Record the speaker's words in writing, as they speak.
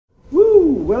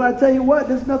Well, I tell you what,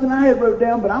 there's nothing I had wrote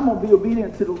down, but I'm going to be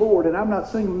obedient to the Lord, and I'm not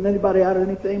singling anybody out or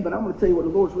anything, but I'm going to tell you what the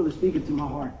Lord's really speaking to my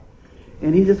heart.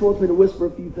 And he just wants me to whisper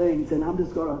a few things, and I'm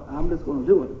just going to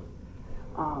do it.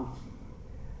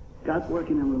 God's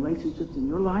working in relationships in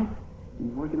your life, and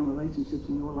he's working in relationships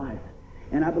in your life.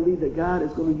 And I believe that God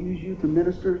is going to use you to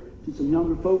minister to some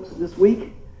younger folks this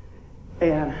week.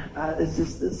 And this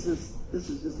is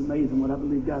just amazing what I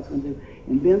believe God's going to do.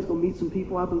 And Ben's going to meet some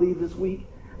people, I believe, this week.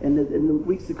 And in the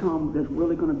weeks to come, there's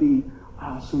really going to be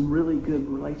some really good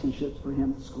relationships for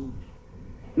him at school.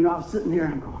 You know, I was sitting there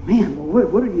and I'm going, man, well,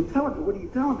 what are you telling me? What are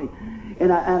you telling me?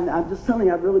 And I'm just telling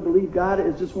you, I really believe God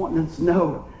is just wanting us to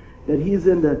know that he's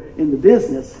in the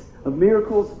business of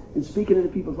miracles and speaking into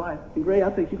people's life. And Gray, I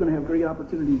think you're going to have great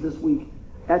opportunities this week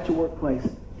at your workplace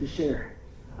to share.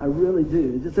 I really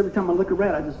do. Just every time I look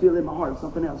around, I just feel in my heart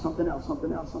something else, something else,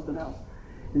 something else, something else.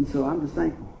 And so I'm just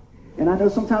thankful. And I know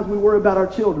sometimes we worry about our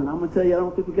children. I'm going to tell you, I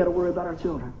don't think we've got to worry about our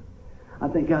children. I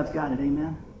think God's got it.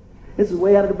 Amen. This is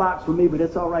way out of the box for me, but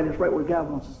it's all right. It's right where God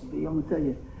wants us to be. I'm going to tell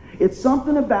you. It's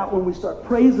something about when we start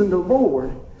praising the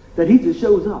Lord that he just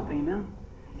shows up. Amen.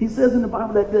 He says in the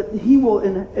Bible that he will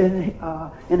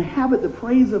inhabit the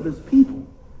praise of his people.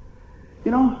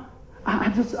 You know,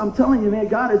 I'm telling you, man,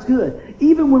 God is good.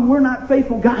 Even when we're not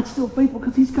faithful, God's still faithful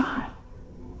because he's God.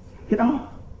 You know?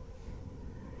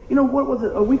 You know, what was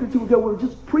it, a week or two ago, we were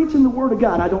just preaching the Word of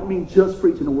God. I don't mean just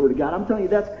preaching the Word of God. I'm telling you,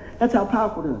 that's how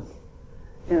powerful it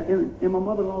is. And my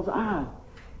mother-in-law's eyes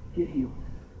get healed.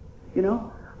 You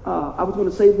know? I was going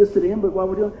to save this to the end, but while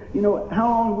we're doing, you know, how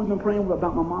long have we been praying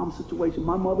about my mom's situation?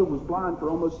 My mother was blind for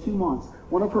almost 2 months.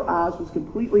 One of her eyes was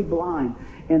completely blind.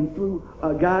 And through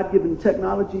God-given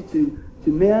technology to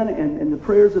men and the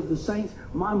prayers of the saints,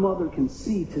 my mother can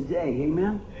see today.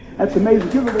 Amen? That's amazing.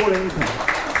 Give the Lord anything.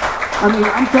 I mean,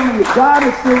 I'm telling you, God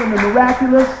is still in the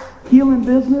miraculous healing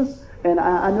business. And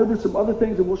I know there's some other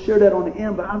things, and we'll share that on the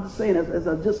end. But I'm just saying, as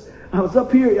I was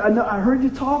up here, I heard you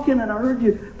talking, and I heard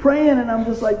you praying, and I'm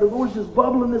just like, the Lord's just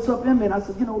bubbling this up in me. And I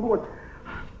said, you know, Lord,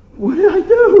 what did I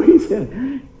do? He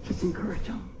said, just encourage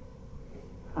them.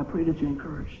 I pray that you're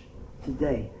encouraged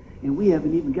today. And we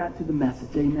haven't even got to the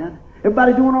message. Amen.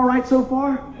 Everybody doing all right so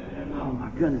far? Oh, my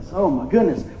goodness. Oh, my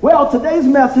goodness. Well, today's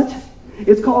message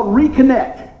is called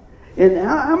Reconnect. And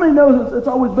how many know it's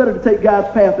always better to take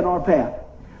God's path than our path?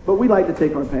 But we like to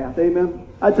take our path. Amen.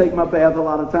 I take my path a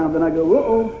lot of times, and I go,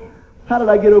 uh-oh, how did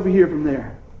I get over here from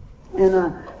there?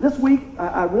 And this week,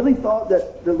 I really thought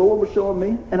that the Lord was showing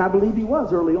me, and I believe he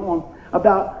was early on,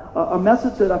 about a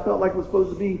message that I felt like was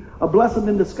supposed to be a blessing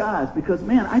in disguise. Because,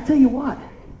 man, I tell you what,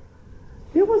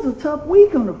 it was a tough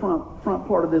week on the front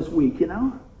part of this week, you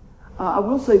know. I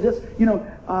will say this, you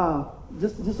know,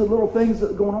 just the little things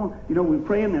that are going on. You know, we were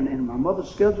praying, and my mother's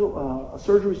schedule,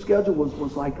 surgery schedule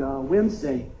was like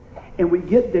Wednesday. And we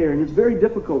get there, and it's very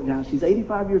difficult now. She's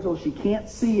 85 years old. She can't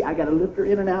see. I got to lift her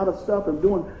in and out of stuff. I'm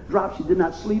doing drops. She did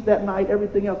not sleep that night,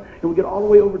 everything else. And we get all the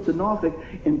way over to Norfolk,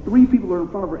 and 3 people are in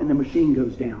front of her, and the machine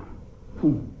goes down.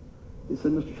 Boom. They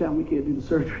said, Mr. Chapman, we can't do the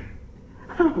surgery.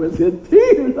 I was in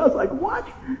tears. I was like, what?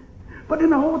 But in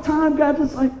the whole time, God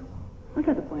just like, I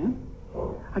got the plan.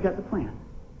 I got the plan.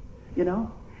 You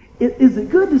know? Is it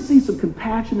good to see some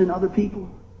compassion in other people?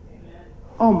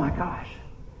 Oh, my gosh.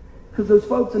 Because those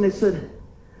folks, and they said,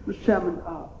 Mr. Chapman,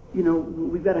 you know,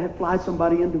 we've got to fly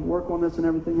somebody in to work on this and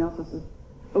everything else. I said,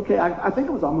 okay, I think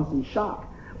I was almost in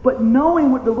shock. But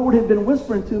knowing what the Lord had been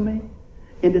whispering to me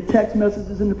in the text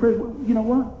messages and the prayers, you know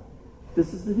what?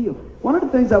 This is the deal. One of the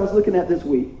things I was looking at this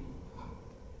week,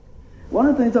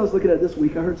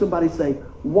 I heard somebody say,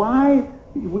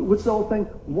 what's the whole thing?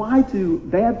 Why do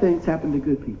bad things happen to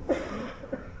good people?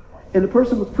 And the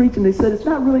person was preaching, they said, it's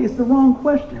the wrong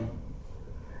question.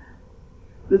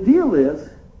 The deal is,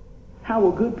 how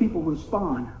will good people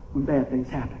respond when bad things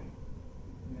happen?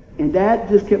 And that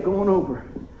just kept going over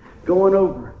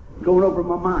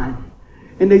my mind.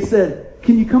 And they said,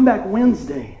 can you come back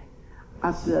Wednesday?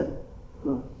 I said,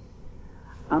 look,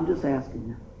 I'm just asking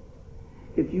you.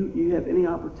 If you have any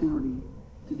opportunity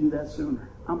to do that sooner,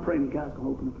 I'm praying that God's going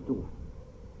to open up the door.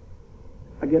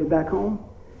 I get her back home.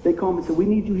 They call me and say, we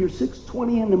need you here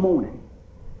 6:20 in the morning.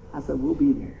 I said, we'll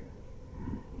be there.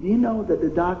 Do you know that the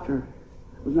doctor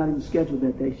was not even scheduled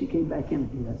that day? She came back in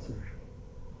to do that surgery.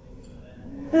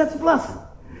 That's a blessing.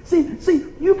 See,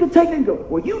 you can take it and go,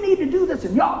 well, you need to do this,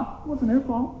 and y'all, it wasn't their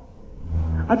fault.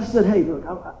 I just said, hey, look,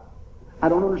 I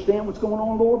don't understand what's going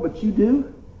on, Lord, but you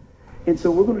do. And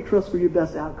so we're going to trust for your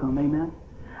best outcome, amen?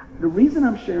 The reason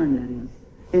I'm sharing that is,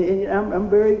 and I'm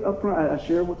very upfront, I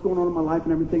share what's going on in my life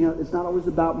and everything else. It's not always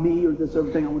about me or this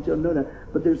other thing. I want you to know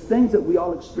that. But there's things that we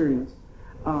all experience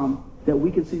that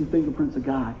we can see the fingerprints of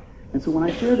God. And so when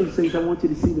I share these things, I want you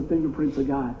to see the fingerprints of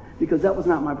God. Because that was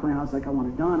not my plan. I was like, I want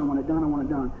it done, I want it done, I want it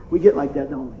done. We get like that,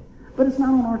 don't we? But it's not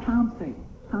on our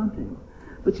timetable.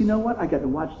 But you know what? I got to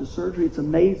watch the surgery. It's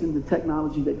amazing the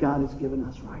technology that God has given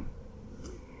us, right?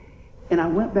 And I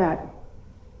went back,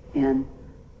 and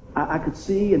I could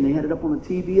see, and they had it up on the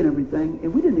TV and everything,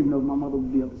 and we didn't even know if my mother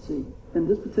would be able to see. And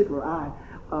this particular eye,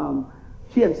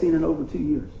 she hadn't seen in over 2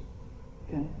 years.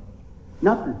 Okay?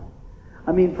 Nothing.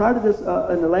 I mean, prior to this,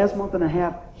 in the last month and a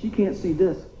half, she can't see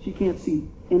this. She can't see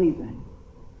anything.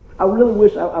 I really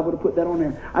wish I would have put that on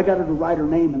there. I got her to write her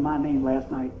name and my name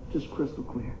last night, just crystal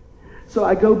clear. So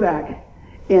I go back,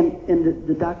 and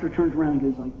the doctor turns around and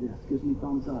goes like this, gives me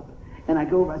thumbs up. And I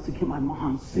go over, I said, can my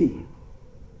mom see?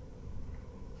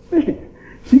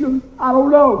 She goes, I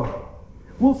don't know.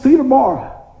 We'll see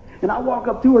tomorrow. And I walk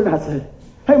up to her and I said,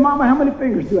 hey, Mama, how many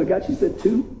fingers do I got? She said,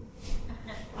 2.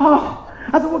 Oh,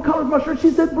 I said, what color is my shirt?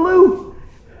 She said, blue.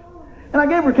 And I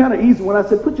gave her kind of easy one. I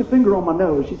said, put your finger on my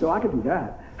nose. She said, I can do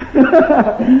that.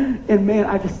 And man,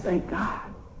 I just thank God.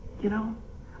 You know,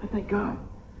 I thank God.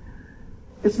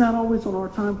 It's not always on our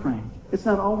time frame. It's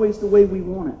not always the way we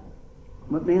want it.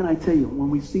 But man, I tell you, when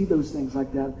we see those things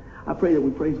like that, I pray that we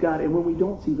praise God. And when we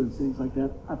don't see those things like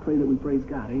that, I pray that we praise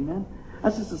God. Amen?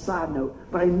 That's just a side note.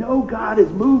 But I know God is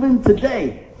moving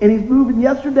today. And he's moving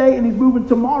yesterday and he's moving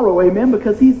tomorrow. Amen?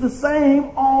 Because he's the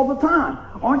same all the time.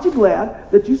 Aren't you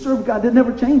glad that you serve a God that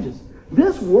never changes?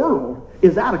 This world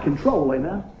is out of control.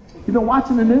 Amen? You've been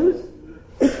watching the news?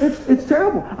 It's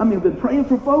terrible. I mean, I've been praying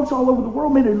for folks all over the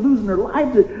world. Man, they're losing their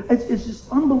lives. It's just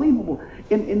unbelievable.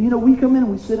 And you know, we come in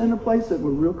and we sit in a place that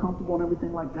we're real comfortable and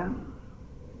everything like that.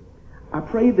 I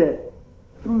pray that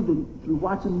through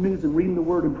watching the news and reading the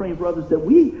Word and praying for others, that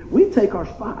we take our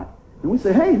spot and we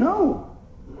say, hey, no,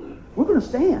 we're going to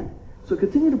stand. So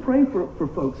continue to pray for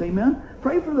folks, amen?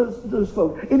 Pray for those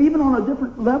folks. And even on a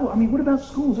different level, I mean, what about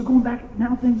schools? They're going back,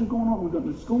 now things are going on. We're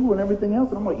going to school and everything else,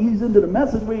 and I'm going to ease into the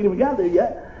message. We ain't even got there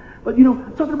yet. But, you know,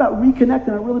 talking about reconnecting,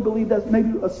 I really believe that's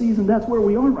maybe a season, that's where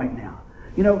we are right now.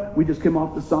 You know, we just came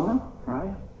off the summer,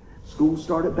 right? School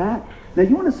started back. Now,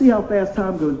 you want to see how fast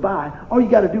time goes by, all you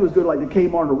got to do is go to like the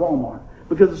Kmart or Walmart.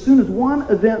 Because as soon as one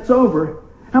event's over,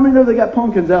 how many know they got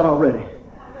pumpkins out already?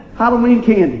 Halloween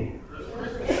candy.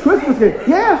 Christmas candy.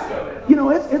 Yes. You know,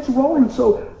 it's rolling.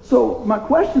 So my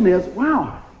question is,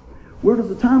 wow, where does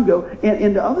the time go?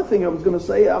 And the other thing I was going to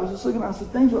say, I was just looking, I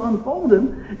said, things are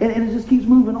unfolding, and it just keeps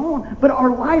moving on. But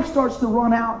our life starts to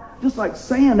run out just like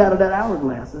sand out of that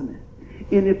hourglass, isn't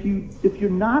it? And if you're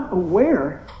not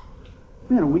aware,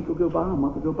 man, a week will go by, a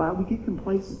month will go by, we get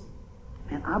complacent.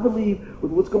 And I believe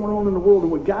with what's going on in the world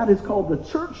and what God has called the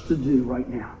church to do right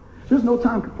now, there's no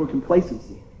time for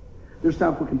complacency. There's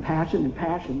time for compassion and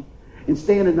passion and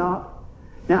standing up.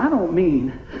 Now, I don't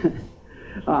mean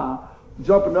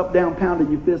jumping up, down,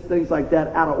 pounding your fist, things like that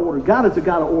out of order. God is a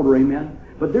God of order, amen?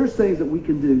 But there's things that we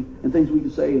can do and things we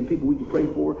can say and people we can pray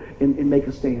for and make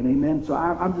a stand, amen? So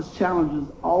I'm just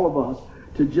challenging all of us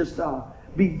to just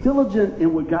be diligent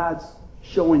in what God's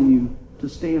showing you to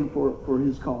stand for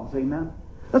his cause, amen?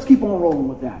 Let's keep on rolling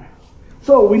with that.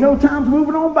 So we know time's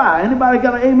moving on by. Anybody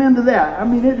got an amen to that? I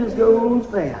mean, it just goes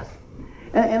fast.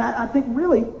 And I think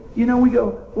really, you know, we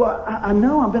go, well, I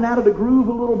know I've been out of the groove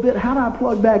a little bit. How do I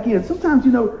plug back in? Sometimes,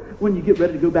 you know, when you get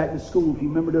ready to go back to school, if you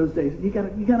remember those days, you gotta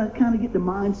kind of get the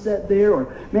mindset there.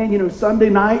 Or, man, you know, Sunday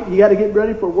night, you got to get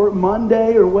ready for work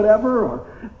Monday or whatever, or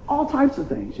all types of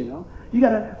things, you know. You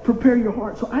got to prepare your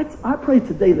heart. So I pray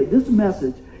today that this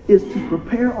message is to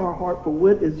prepare our heart for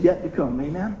what is yet to come.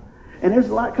 Amen? And there's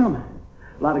a lot coming.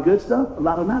 A lot of good stuff, a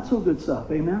lot of not so good stuff.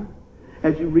 Amen?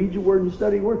 As you read your word and you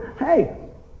study your word. Hey,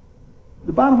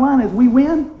 the bottom line is we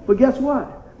win, but guess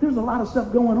what? There's a lot of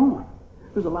stuff going on.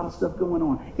 There's a lot of stuff going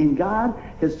on. And God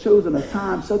has chosen a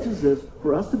time such as this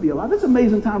for us to be alive. It's an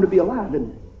amazing time to be alive,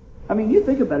 isn't it? I mean, you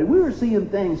think about it. We are seeing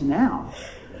things now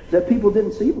that people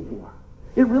didn't see before.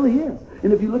 It really is.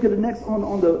 And if you look at the next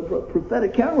on the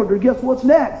prophetic calendar, guess what's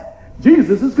next?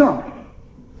 Jesus is coming.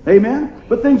 Amen?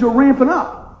 But things are ramping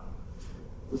up.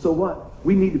 So what?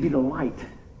 We need to be the light.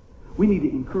 We need to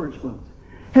encourage folks.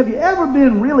 Have you ever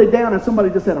been really down and somebody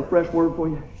just had a fresh word for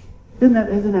you? Isn't that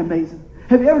amazing?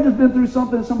 Have you ever just been through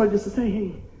something and somebody just says,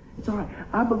 hey, it's all right.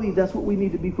 I believe that's what we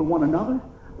need to be for one another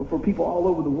or for people all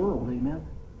over the world. Amen?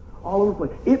 All over the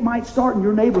place. It might start in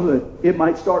your neighborhood. It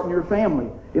might start in your family.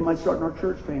 It might start in our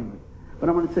church family. But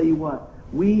I'm going to tell you what.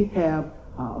 We have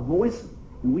a voice,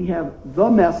 and we have the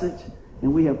message,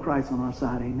 and we have Christ on our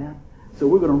side. Amen? So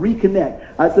we're going to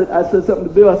reconnect. I said something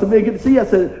to Bill. I said, man, good to see you. I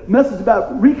said, message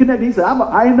about reconnecting. He said,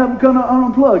 I ain't never going to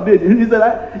unplug, did you? And he said,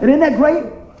 and isn't that great?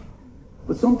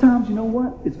 But sometimes, you know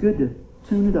what? It's good to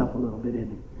tune it up a little bit,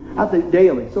 isn't it? I think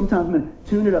daily. Sometimes we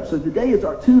tune it up. So today is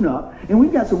our tune-up, and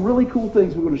we've got some really cool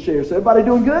things we're going to share. So everybody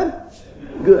doing good?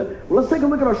 Good. Well, let's take a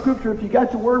look at our scripture. If you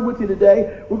got your word with you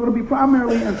today, we're going to be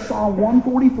primarily in Psalm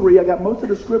 143. I got most of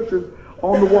the scriptures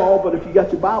on the wall, but if you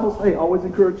got your Bibles, hey, I always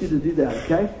encourage you to do that,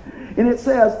 okay? And it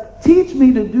says, teach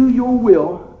me to do your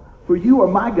will, for you are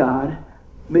my God.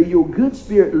 May your good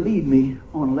spirit lead me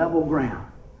on level ground.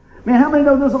 Man, how many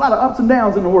know there's a lot of ups and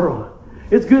downs in the world?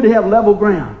 It's good to have level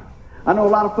ground. I know a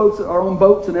lot of folks that are on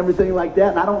boats and everything like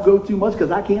that, and I don't go too much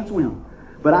because I can't swim.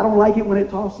 But I don't like it when it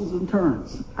tosses and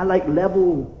turns. I like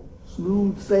level,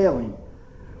 smooth sailing.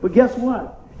 But guess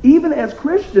what? Even as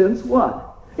Christians, what?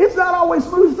 It's not always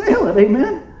smooth sailing,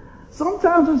 amen?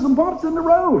 Sometimes there's some bumps in the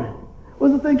road.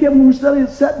 What's the thing, Kevin, when we studied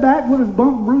setback? What is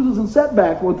bump, bruises, and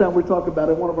setbacks? One time we talked about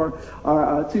it in one of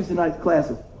our Tuesday night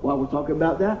classes. While we're talking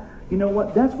about that, you know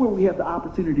what? That's where we have the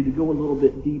opportunity to go a little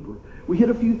bit deeper. We hit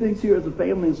a few things here as a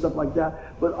family and stuff like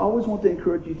that, but I always want to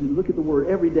encourage you to look at the Word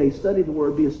every day, study the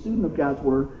Word, be a student of God's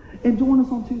Word, and join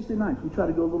us on Tuesday nights. We try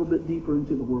to go a little bit deeper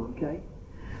into the Word, okay?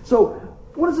 So,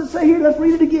 what does it say here? Let's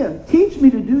read it again. Teach me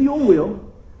to do your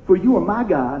will, for you are my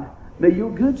God. May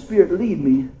your good spirit lead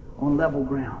me on level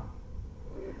ground.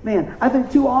 Man, I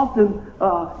think too often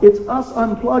it's us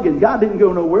unplugging. God didn't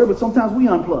go nowhere, but sometimes we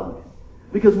unplug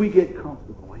because we get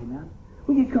comfortable. Amen.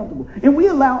 We get comfortable. And we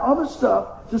allow other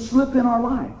stuff to slip in our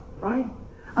life, right?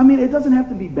 I mean, it doesn't have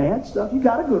to be bad stuff. You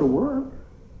got to go to work,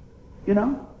 you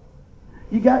know.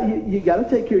 You got to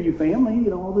take care of your family,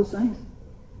 you know, all those things.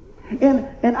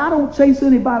 And I don't chase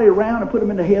anybody around and put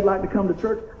them in the headlight to come to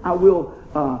church. I will,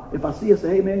 if I see you,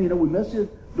 say, hey, man, you know, we missed you.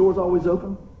 Door's always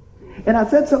open. And I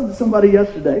said something to somebody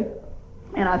yesterday,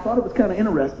 and I thought it was kind of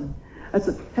interesting. I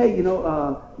said, hey, you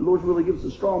know, the Lord's really given us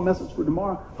a strong message for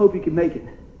tomorrow. Hope you can make it.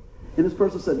 And this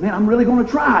person said, man, I'm really going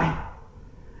to try.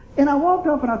 And I walked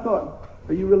up and I thought,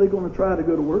 are you really going to try to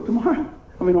go to work tomorrow?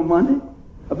 I mean, on Monday?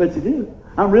 I bet you do.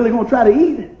 I'm really going to try to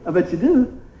eat. I bet you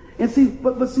do. And see,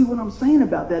 but see, what I'm saying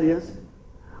about that is,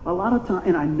 a lot of time,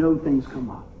 and I know things come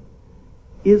up.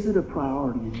 Is it a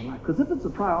priority in your life? Because if it's a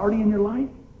priority in your life,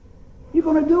 you're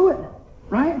going to do it,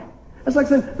 right? It's like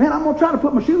saying, man, I'm going to try to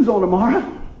put my shoes on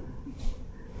tomorrow.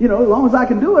 You know, as long as I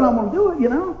can do it, I'm going to do it, you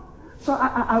know. So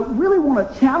I really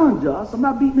want to challenge us. I'm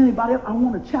not beating anybody up. I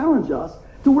want to challenge us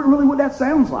to really what that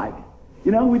sounds like.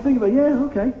 You know, we think about, yeah,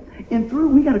 okay. And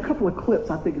we got a couple of clips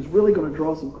I think is really going to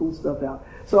draw some cool stuff out.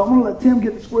 So I'm going to let Tim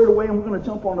get squared away, and we're going to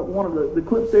jump on one of the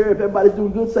clips there. If everybody's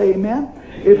doing good, say amen.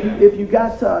 If you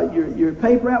got your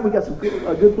paper out, we got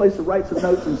a good place to write some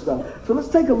notes and stuff. So let's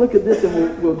take a look at this,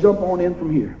 and we'll jump on in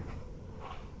from here.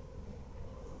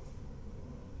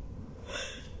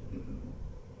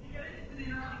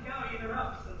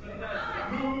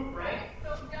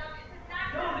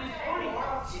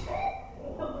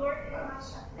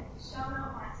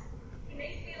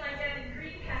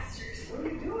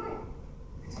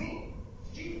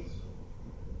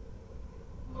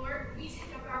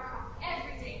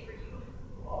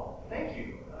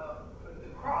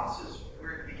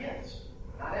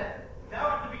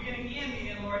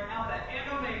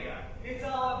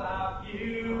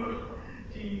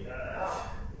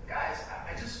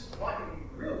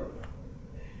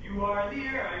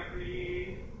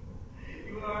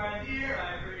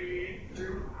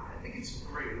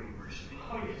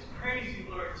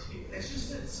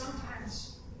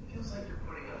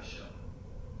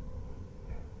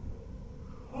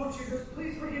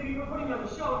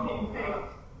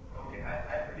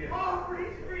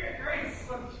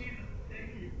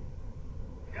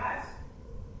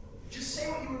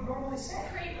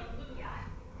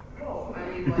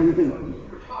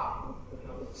 We're talking.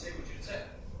 Say what you said.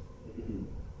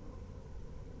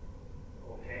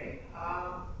 Okay.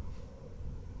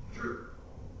 Drew,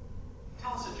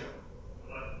 tell us a joke.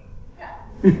 What? Yeah.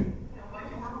 Like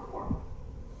you were before.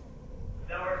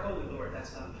 Thou art holy, Lord.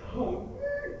 That's not a joke. Oh,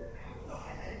 no,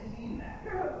 I didn't mean that.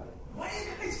 What are you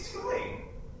guys doing?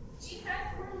 Jesus,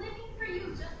 we're living for you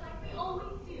just like we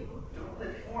always do. Don't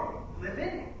live for me. Live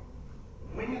in me.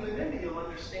 When you live in me, you'll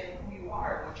understand who you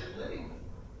are and what you're living with.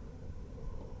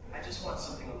 I just want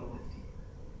something a little bit deeper.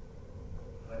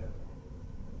 But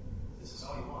this is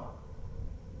all you want.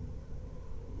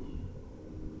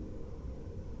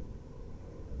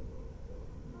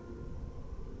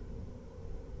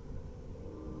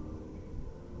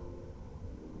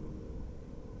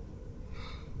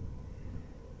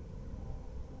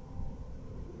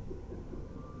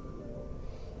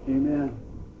 Amen.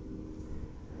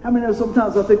 How many know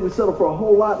sometimes I think we settle for a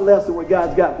whole lot less than what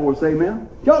God's got for us, amen?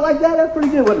 Y'all like that? That's pretty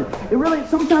good, wasn't it? It really,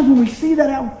 sometimes when we see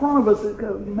that out in front of us,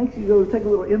 it makes you go take a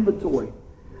little inventory.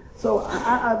 So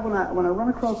when I run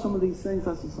across some of these things,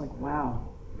 I was just like, wow.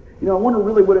 You know, I wonder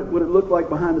really what it looked like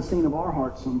behind the scene of our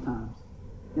hearts sometimes.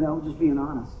 You know, just being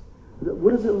honest.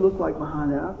 What does it look like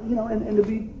behind that? You know, and to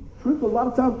be truthful, a lot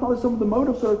of times probably some of the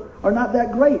motives are not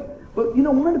that great. But, you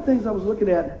know, one of the things I was looking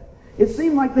at, it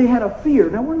seemed like they had a fear.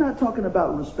 Now, we're not talking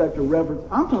about respect or reverence.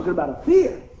 I'm talking about a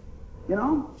fear. You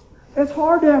know? It's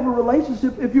hard to have a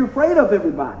relationship if you're afraid of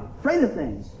everybody, afraid of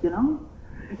things, you know?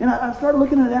 And I started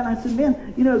looking at that, and I said,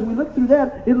 man, you know, as we look through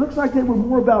that, it looks like they were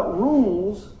more about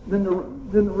rules than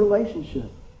the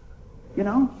relationship. You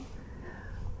know?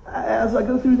 As I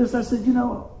go through this, I said, you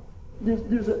know,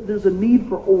 there's a need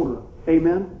for order.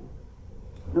 Amen?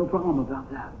 No problem about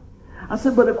that. I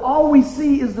said, but if all we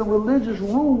see is the religious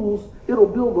rules, it'll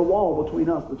build a wall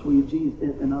between Jesus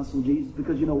and us and Jesus.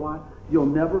 Because you know why? You'll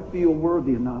never feel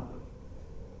worthy enough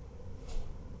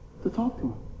to talk to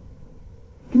him.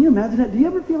 Can you imagine that? Do you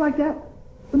ever feel like that?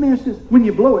 Let me ask you this. When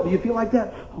you blow it, do you feel like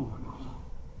that? Oh my God.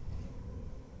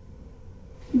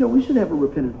 You know, we should have a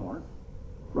repentant heart,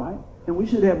 right? And we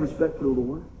should have respect for the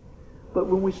Lord. But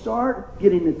when we start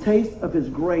getting the taste of his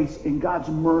grace and God's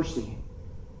mercy,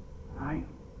 right,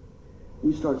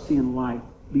 we start seeing life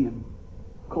being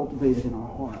cultivated in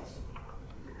our hearts.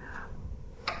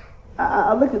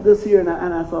 I looked at this here and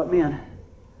I thought, man,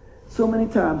 so many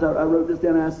times I wrote this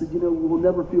down and I said, you know, we'll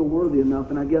never feel worthy enough.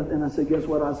 And I said, guess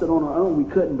what? I said, on our own we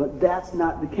couldn't, but that's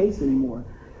not the case anymore.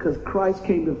 Because Christ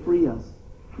came to free us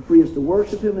to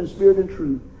worship him in spirit and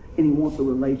truth, and he wants a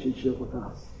relationship with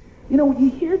us. You know, you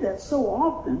hear that so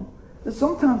often that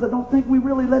sometimes I don't think we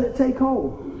really let it take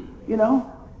hold. You know,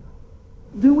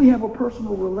 do we have a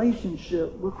personal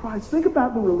relationship with Christ? Think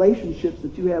about the relationships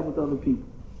that you have with other people,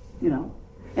 you know,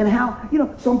 and how, you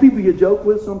know, some people you joke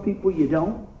with, some people you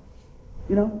don't.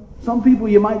 You know, some people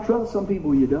you might trust, some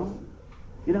people you don't.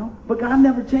 You know, but God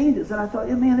never changes. And I thought,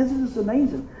 yeah, man, this is just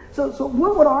amazing. So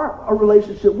what would our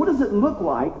relationship, what does it look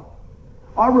like,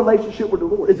 our relationship with the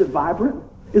Lord? Is it vibrant?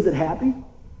 Is it happy?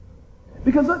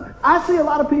 Because look, I see a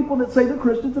lot of people that say they're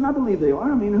Christians, and I believe they are.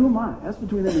 I mean, who am I? That's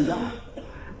between them and God.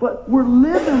 But we're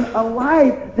living a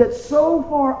life that's so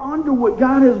far under what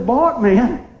God has bought,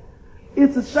 man.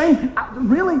 It's a shame.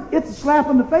 Really, it's a slap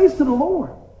in the face to the Lord.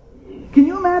 Can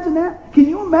you imagine that? Can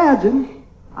you imagine,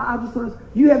 I just thought,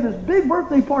 you have this big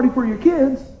birthday party for your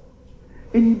kids,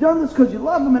 and you've done this because you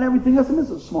love them and everything else, and this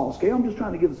is a small scale. I'm just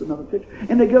trying to give us another picture.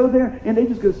 And they go there, and they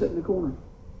just go sit in the corner.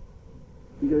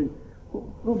 You go,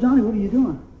 well, little Johnny, what are you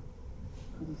doing?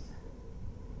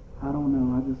 I don't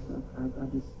know. I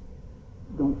just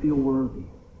don't feel worthy.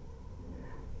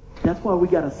 That's why we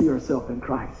got to see ourselves in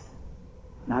Christ,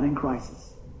 not in crisis.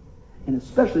 And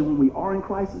especially when we are in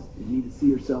crisis, you need to see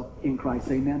yourself in Christ.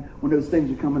 Amen. When those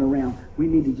things are coming around, we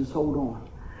need to just hold on.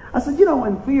 I said, you know,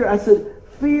 in fear, I said,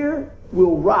 fear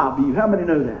will rob you. How many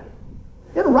know that?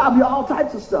 It'll rob you of all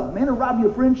types of stuff, man. It'll rob you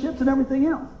of friendships and everything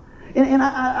else. And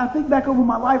I think back over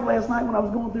my life last night when I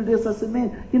was going through this. I said,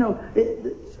 man, you know,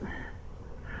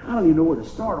 I don't even know where to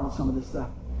start on some of this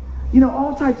stuff. You know,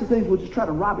 all types of things will just try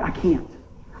to rob you.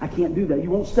 I can't do that.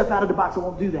 You won't step out of the box. I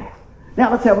won't do that.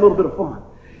 Now let's have a little bit of fun.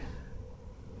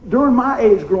 During my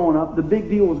age growing up, the big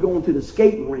deal was going to the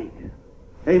skating rink.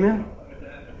 Amen?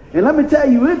 And let me tell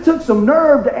you, it took some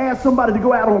nerve to ask somebody to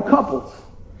go out on couples.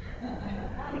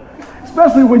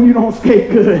 Especially when you don't skate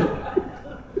good.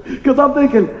 Because I'm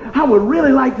thinking, I would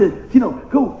really like to, you know,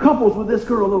 go couples with this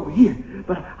girl over here.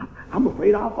 But I'm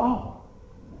afraid I'll fall.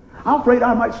 I'm afraid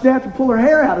I might snatch and pull her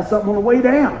hair out of something on the way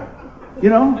down. You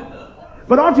know?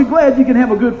 But aren't you glad you can have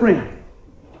a good friend?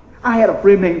 I had a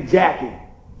friend named Jackie.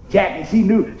 Jackie, she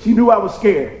knew I was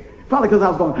scared. Probably because I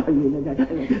was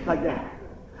going like that.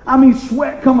 I mean,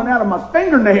 sweat coming out of my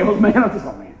fingernails, man. I'm just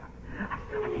like, man,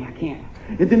 I can't.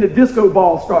 And then the disco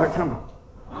ball starts. I'm like,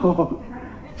 oh.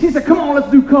 She said, come on,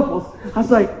 let's do couples. I was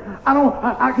like,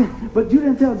 I can. But you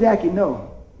didn't tell Jackie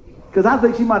no. Because I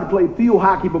think she might have played field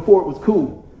hockey before it was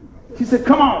cool. She said,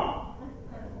 come on.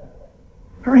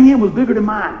 Her hand was bigger than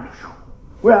mine.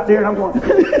 We're out there and I'm going,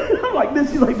 I'm like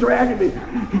this, she's like dragging me.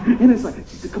 And it's like,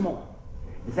 she said, come on.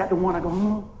 Is that the one? I go,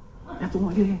 oh, that's the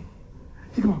one, get in.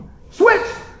 She come on, switch!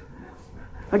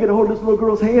 I get a hold of this little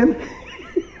girl's hand.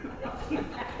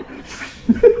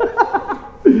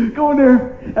 Go in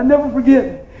there, I never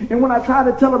forget. And when I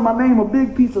tried to tell her my name, a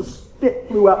big piece of spit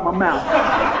flew out my mouth.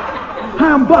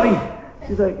 Hi, I'm Buddy.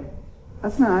 She's like,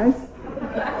 that's nice.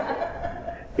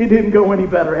 It didn't go any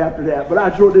better after that, but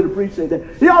I sure did appreciate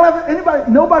that. Y'all ever,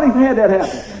 nobody's had that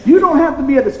happen. You don't have to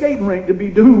be at the skating rink to be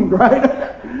doomed, right?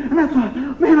 And I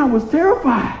thought, man, I was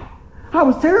terrified.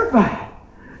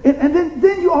 And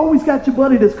then you always got your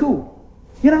buddy that's cool.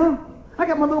 You know? I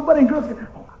got my little buddy and girls.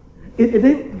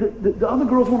 The other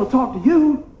girls want to talk to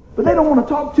you, but they don't want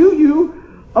to talk to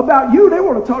you about you. They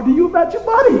want to talk to you about your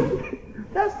buddy.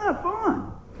 That's not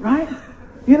fun, right?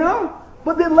 You know?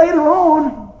 But then later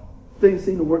on, things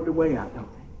seem to work their way out, don't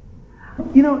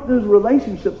they? You know, those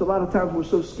relationships, a lot of times we're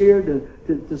so scared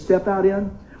to step out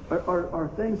in,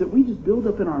 are things that we just build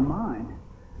up in our mind.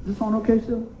 Is this on okay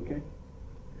still? Okay.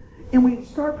 And we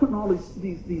start putting all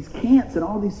these can'ts and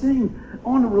all these things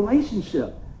on a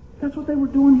relationship. That's what they were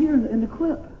doing here in the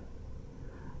clip.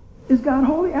 Is God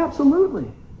holy?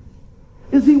 Absolutely.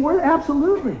 Is he worthy?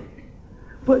 Absolutely.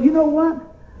 But you know what?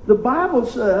 The Bible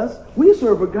says we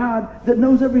serve a God that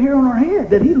knows every hair on our head,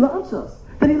 that he loves us,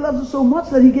 that he loves us so much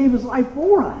that he gave his life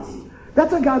for us.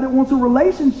 That's a God that wants a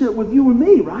relationship with you and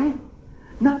me, right?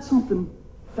 Not something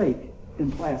fake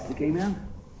and plastic, amen?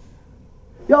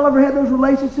 Y'all ever had those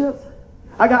relationships?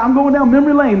 I'm going down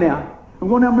memory lane now. I'm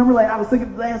going down memory lane. I was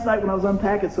thinking last night when I was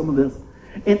unpacking some of this.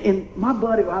 And my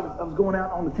buddy, I was going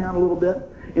out on the town a little bit,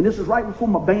 and this was right before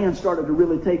my band started to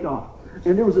really take off.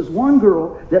 And there was this one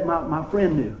girl that my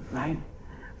friend knew, right?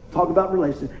 Talk about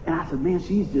relationships. And I said, man,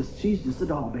 she's just a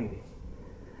doll baby.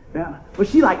 Yeah. But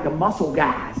she liked the muscle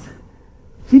guys.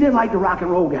 She didn't like the rock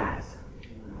and roll guys,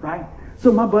 right?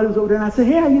 So my buddy was over there, and I said,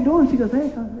 hey, how you doing? She goes, hey,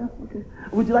 yeah, okay.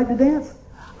 Would you like to dance?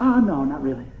 No, not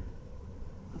really.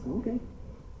 I said, okay.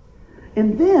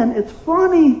 And then it's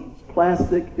funny,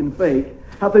 plastic and fake,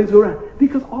 how things go around.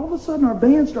 Because all of a sudden our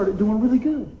band started doing really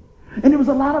good. And there was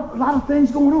a lot of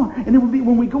things going on. And it would be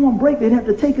when we go on break, they'd have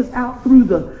to take us out through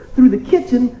the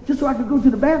kitchen just so I could go to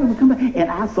the bathroom and come back. And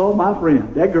I saw my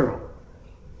friend, that girl.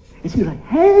 And she was like,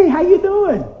 hey, how you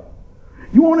doing?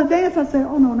 You want to dance? I said,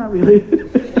 oh, no, not really.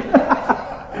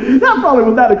 That probably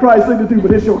was not the Christ thing to do,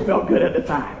 but it sure felt good at the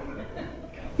time.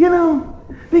 You know,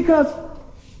 because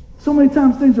so many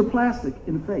times things are plastic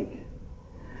and fake.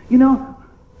 You know,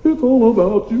 it's all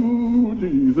about you,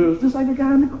 Jesus. Just like the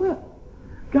guy in the clip.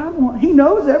 He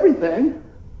knows everything.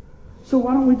 So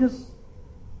why don't we just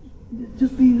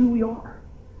be who we are?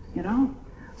 You know?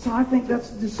 So I think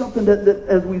that's just something that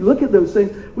as we look at those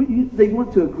things, they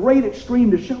went to a great extreme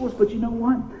to show us. But you know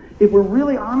what? If we're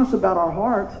really honest about our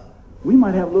hearts, we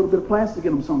might have a little bit of plastic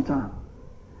in them sometime.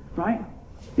 Right?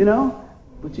 You know?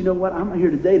 But you know what? I'm here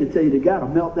today to tell you that God will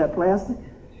melt that plastic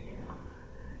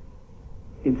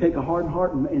and take a hardened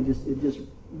heart and just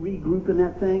regroup in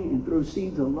that thing and throw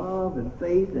seeds of love and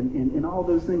faith and all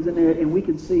those things in there, and we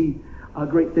can see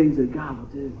great things that God will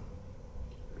do.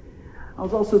 I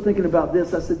was also thinking about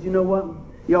this. I said, you know what?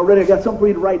 Y'all ready? I got something for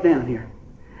you to write down here.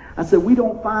 I said, we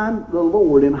don't find the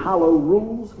Lord in hollow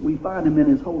rules. We find him in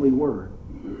his holy word.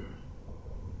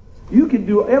 You can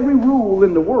do every rule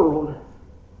in the world,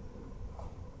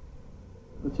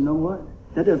 but you know what?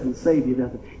 That doesn't save you,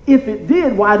 does it? If it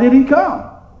did, why did he come?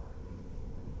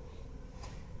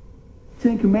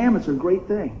 10 Commandments are a great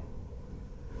thing.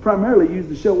 Primarily used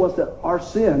to show us that our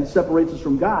sin separates us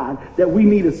from God, that we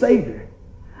need a Savior.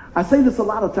 I say this a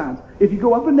lot of times. If you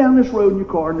go up and down this road in your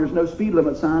car and there's no speed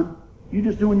limit sign, you're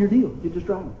just doing your deal. You're just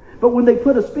driving. But when they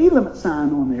put a speed limit sign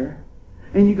on there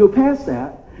and you go past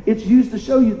that, it's used to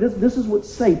show you this is what's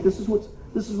safe. This is what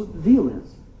the deal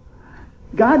is.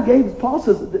 God gave, Paul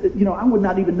says, you know, I would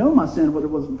not even know my sin if it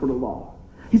wasn't for the law.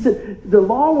 He said the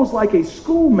law was like a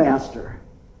schoolmaster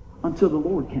until the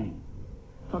Lord came.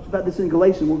 Talks about this in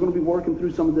Galatians. We're going to be working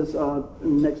through some of this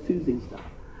next Tuesday and stuff.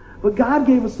 But God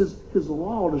gave us his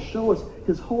law to show us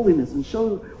his holiness and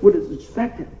show what is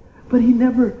expected. But he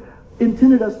never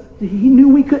intended us, he knew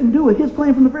we couldn't do it. His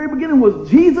plan from the very beginning was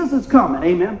Jesus is coming.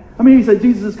 Amen. I mean, he said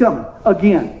Jesus is coming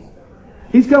again.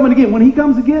 He's coming again. When he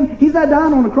comes again, he's not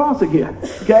dying on the cross again.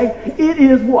 Okay? It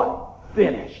is what?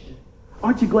 Finished.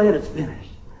 Aren't you glad it's finished?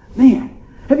 Man,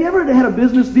 have you ever had a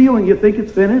business deal and you think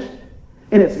it's finished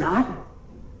and it's not?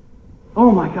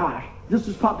 Oh my gosh. This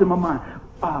just popped in my mind.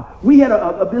 We had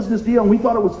a business deal and we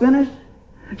thought it was finished.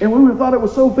 And we thought it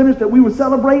was so finished that we were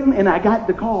celebrating, and I got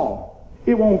the call.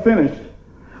 It won't finish.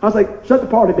 I was like, shut the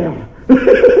party down.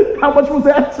 How much was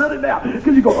that? Shut it down.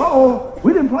 Because you go, uh-oh,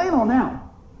 we didn't plan on that.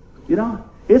 You know,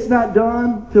 it's not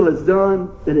done till it's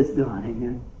done that it's done.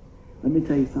 Amen. Let me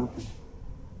tell you something.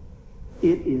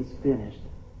 It is finished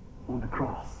on the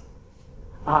cross.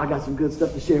 I got some good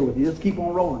stuff to share with you. Let's keep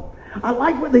on rolling. I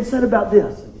like what they said about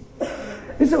this.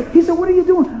 He said, what are you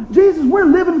doing? Jesus, we're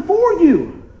living for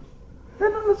you.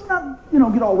 Let's not,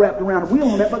 get all wrapped around a wheel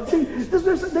on that. But see,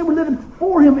 they were living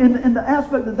for him in the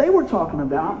aspect that they were talking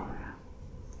about.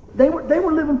 They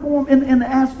were living for him in the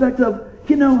aspect of,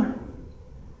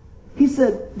 he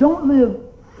said, don't live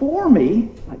for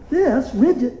me like this,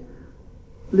 rigid.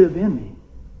 Live in me.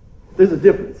 There's a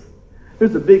difference.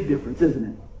 There's a big difference, isn't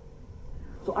it?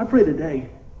 So I pray today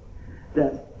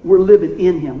that we're living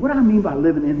in Him. What do I mean by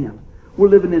living in Him? We're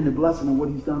living in the blessing of what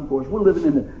He's done for us. We're living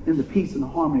in the peace and the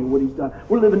harmony of what He's done.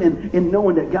 We're living in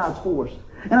knowing that God's for us.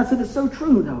 And I said, it's so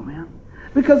true though, man.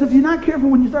 Because if you're not careful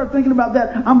when you start thinking about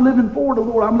that, I'm living for the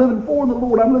Lord, I'm living for the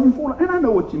Lord, I'm living for, and I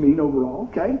know what you mean overall,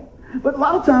 okay? But a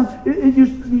lot of times,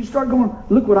 you start going,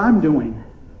 look what I'm doing.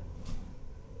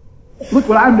 Look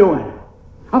what I'm doing.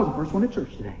 I was the first one at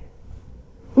church today.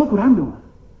 Look what I'm doing.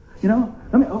 You know,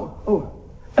 I mean,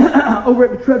 over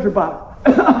at the treasure box.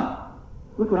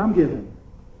 Look what I'm giving.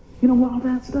 You know what, all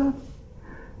that stuff?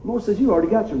 The Lord says, you already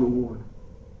got your reward.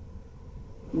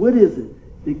 What is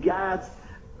it that God's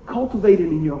cultivating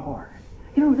in your heart?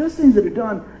 You know, those things that are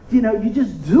done, you know, you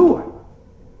just do it.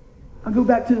 I go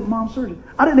back to mom's surgery.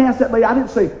 I didn't ask that lady. I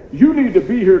didn't say, you need to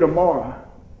be here tomorrow.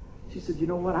 She said, you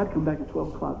know what? I'd come back at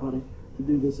 12 o'clock, buddy, to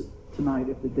do this tonight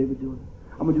if they would do it.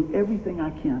 I'm going to do everything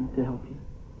I can to help you.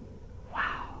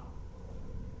 Wow.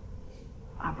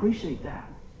 I appreciate that.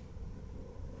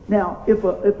 Now, if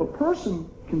a person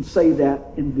can say that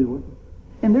and do it,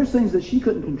 and there's things that she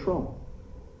couldn't control,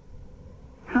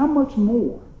 how much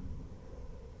more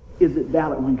is it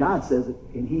valid when God says it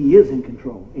and He is in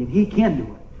control and He can do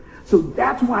it? So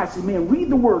that's why I say, man, read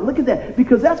the Word. Look at that.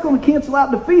 Because that's going to cancel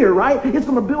out the fear, right? It's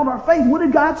going to build our faith. What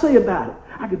did God say about it?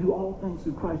 I can do all things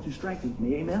through Christ who strengthens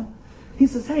me. Amen? He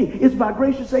says, hey, it's by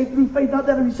grace you're saved through faith, not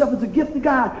that of yourself. It's a gift of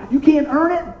God. You can't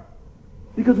earn it.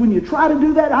 Because when you try to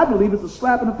do that, I believe it's a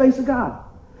slap in the face of God.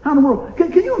 How in the world?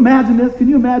 Can you imagine this? Can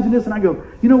you imagine this? And I go,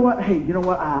 you know what? Hey, you know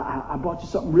what? I bought you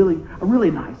something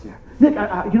really nice there. Nick,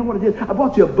 you know what I did? I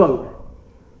bought you a boat.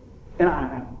 And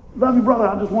I love you, brother.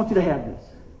 I just want you to have this.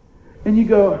 And you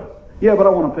go, yeah, but I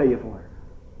want to pay you for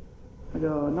it. I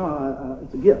go, no,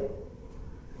 it's a gift.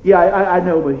 Yeah, I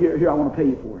know, but here, I want to pay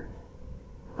you for it.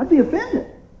 I'd be offended.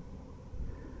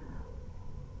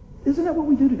 Isn't that what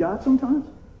we do to God sometimes?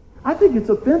 I think it's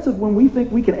offensive when we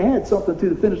think we can add something to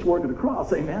the finished work of the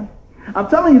cross. Amen? I'm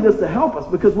telling you this to help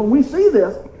us, because when we see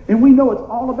this and we know it's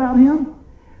all about Him,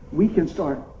 we can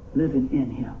start living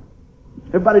in Him.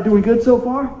 Everybody doing good so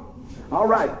far? All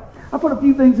right. I put a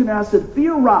few things in there. I said,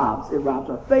 fear robs. It robs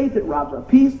our faith. It robs our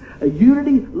peace, a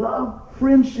unity, love,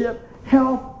 friendship,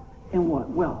 health, and what?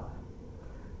 Wealth.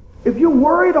 If you're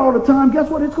worried all the time, guess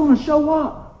what? It's going to show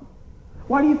up.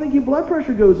 Why do you think your blood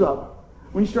pressure goes up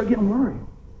when you start getting worried?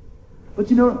 But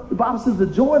you know, the Bible says the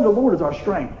joy of the Lord is our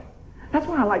strength. That's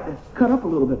why I like to cut up a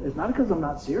little bit. It's not because I'm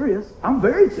not serious. I'm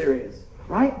very serious,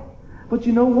 right? But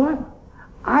you know what?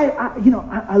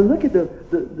 I look at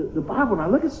the Bible and I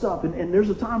look at stuff, and there's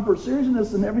a time for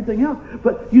seriousness and everything else.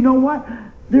 But you know what?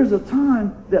 There's a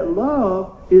time that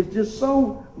love is just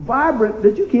so vibrant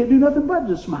that you can't do nothing but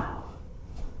just smile.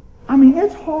 I mean,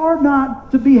 it's hard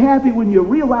not to be happy when you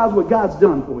realize what God's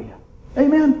done for you.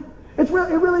 Amen? It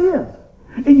really is.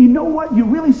 And you know what? You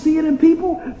really see it in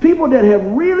people that have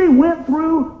really went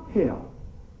through hell.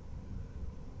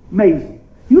 Amazing.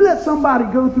 You let somebody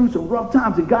go through some rough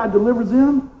times and God delivers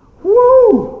them,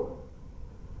 whoo!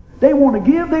 They want to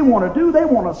give, they want to do, they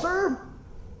want to serve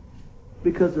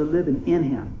because they're living in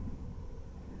Him.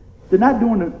 They're not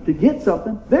doing it to get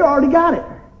something. They already got it.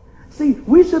 See,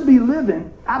 we should be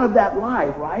living out of that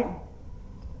life, right?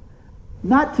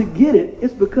 Not to get it.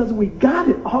 It's because we got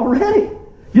it already.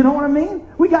 You know what I mean?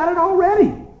 We got it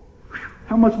already.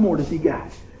 How much more does He got?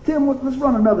 Tim, let's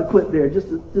run another clip there just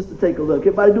to take a look.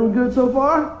 Everybody doing good so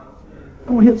far?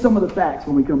 I'm going to hit some of the facts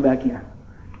when we come back here.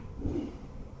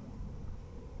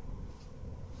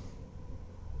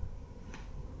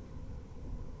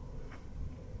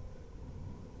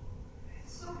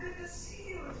 It's so good to see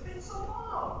you. It's been so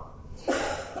long. You're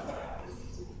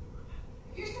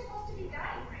supposed to be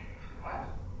dying right now. What?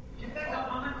 Get back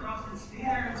up on the cross and stay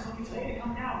there until we tell you to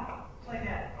come down. Play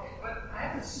that. Oh, but I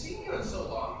haven't seen you in so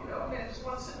long, you know? I mean, I just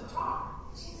want to sit and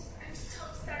talk. Jesus, I'm so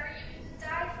sorry you had to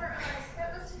die for us.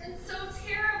 That must have been so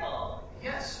terrible.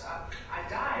 Yes, I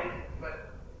died, but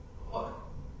look,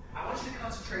 I want you to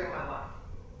concentrate on my life.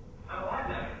 I'm alive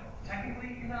now.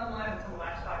 Technically, you're not alive until the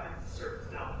last 5 minutes of service.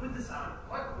 Now, put this on.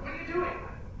 What are you doing?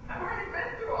 I've already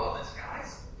been through all this,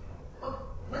 guys. Look,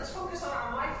 let's focus on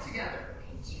our life together.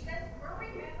 Okay, Jesus, we're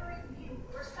remembering you.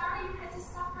 We're sorry you had to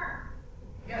suffer.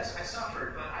 Yes, I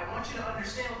suffered, but I want you to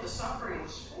understand what the suffering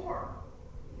was for.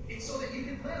 It's so that you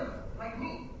could live like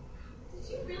me. Did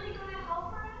you really go to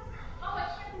hell for us? Oh, I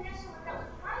can't imagine what that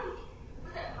was like.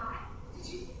 Was it hot? Did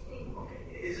you sing? Okay,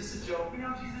 is this a joke? You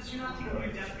know, Jesus, you're not taking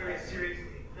your death very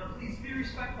seriously. Now, please be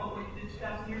respectful of what you did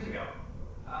 2,000 years ago.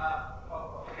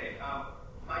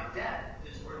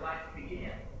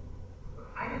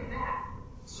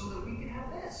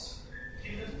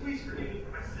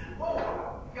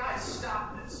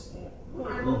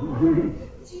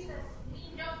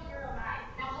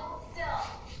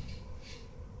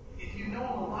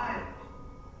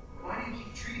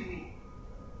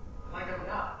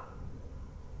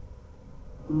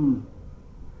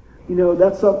 You know,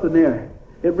 that's something there.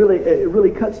 It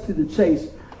really cuts to the chase.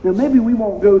 Now, maybe we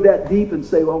won't go that deep and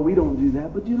say, well, we don't do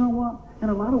that. But you know what? In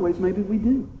a lot of ways, maybe we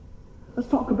do. Let's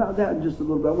talk about that in just a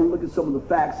little bit. I want to look at some of the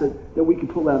facts that we can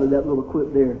pull out of that little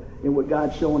clip there and what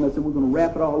God's showing us. And we're going to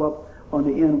wrap it all up on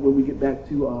the end when we get back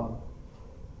to,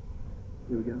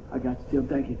 here we go. I got you, Tim.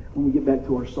 Thank you. When we get back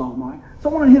to our song, right? So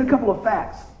I want to hit a couple of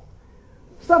facts.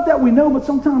 Stuff that we know, but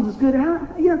sometimes it's good.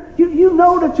 You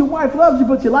know that your wife loves you,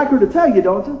 but you like her to tell you,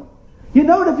 don't you? You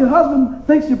know that your husband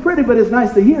thinks you're pretty, but it's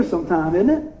nice to hear sometime, isn't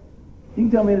it? You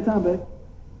can tell me anytime, babe.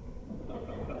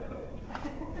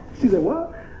 She said,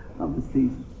 what? I'm just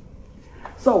teasing.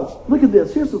 So, look at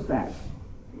this. Here's some facts.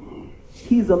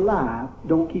 He's alive.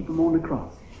 Don't keep him on the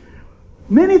cross.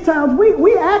 Many times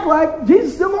we act like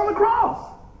Jesus is still on the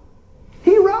cross.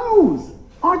 He rose.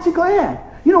 Aren't you glad?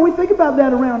 You know, we think about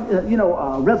that around,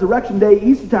 Resurrection Day,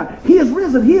 Easter time. He is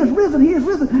risen. He is risen. He is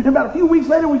risen. And about a few weeks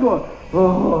later, we go,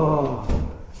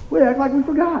 oh. We act like we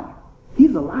forgot.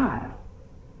 He's alive.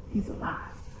 He's alive.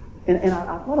 And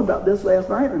I thought about this last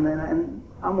night, and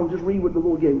I'm going to just read what the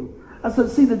Lord gave me. I said,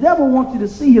 see, the devil wants you to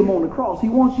see him on the cross. He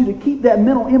wants you to keep that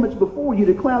mental image before you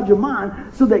to cloud your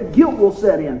mind so that guilt will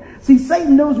set in. See,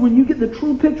 Satan knows when you get the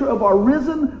true picture of our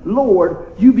risen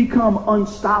Lord, you become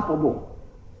unstoppable.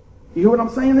 You hear what I'm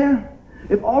saying there?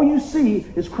 If all you see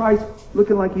is Christ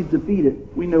looking like he's defeated,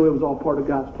 we know it was all part of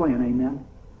God's plan, amen?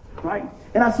 Right?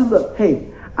 And I said, look,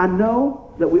 hey, I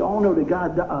know that we all know that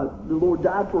God, the Lord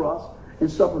died for us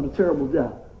and suffered a terrible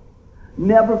death.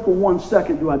 Never for 1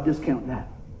 second do I discount that.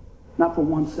 Not for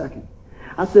 1 second.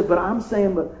 I said, but I'm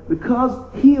saying, but because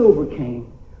he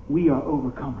overcame, we are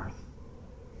overcomers.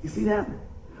 You see that?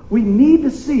 We need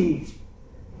to see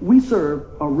we serve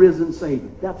a risen Savior.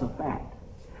 That's a fact.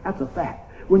 That's a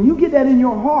fact. When you get that in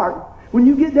your heart, when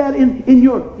you get that in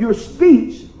your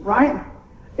speech, right,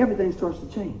 everything starts to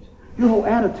change. Your whole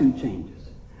attitude changes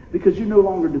because you're no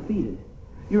longer defeated.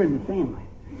 You're in the family.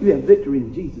 You have victory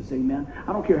in Jesus, amen.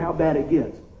 I don't care how bad it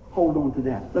gets. Hold on to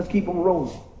that. Let's keep on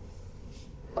rolling.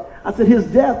 I said, his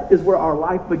death is where our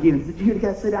life begins. Did you hear the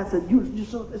guy say that? I said,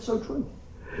 it's so true.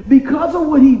 Because of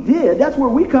what he did, that's where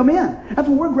we come in. That's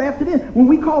where we're grafted in. When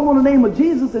we call on the name of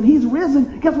Jesus and he's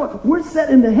risen, guess what? We're set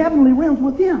in the heavenly realms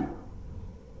with him.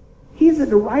 He's at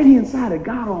the right-hand side of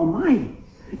God Almighty,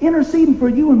 interceding for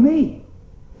you and me.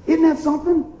 Isn't that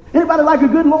something? Anybody like a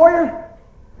good lawyer?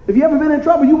 If you ever been in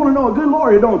trouble, you want to know a good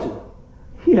lawyer, don't you?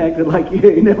 He acted like you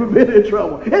ain't never been in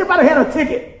trouble. Anybody had a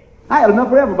ticket? I had enough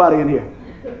for everybody in here.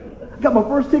 I got my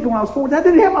first ticket when I was 14. I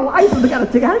didn't have my license. I got a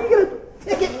ticket. How do you get a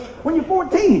ticket when you're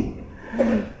 14?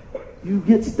 You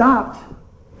get stopped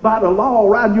by the law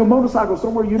riding your motorcycle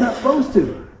somewhere you're not supposed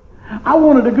to. I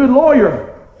wanted a good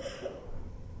lawyer.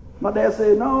 My dad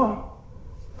said, no,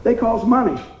 they cost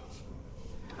money.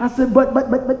 I said, but.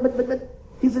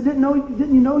 He said, didn't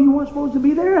you know you weren't supposed to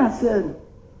be there? I said,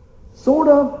 sort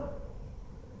of.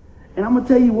 And I'm going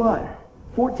to tell you what,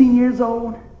 14 years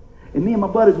old, and me and my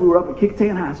buddies, we were up at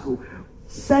Kicktan High School.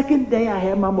 Second day I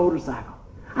had my motorcycle.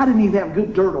 I didn't even have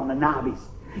good dirt on the knobbies.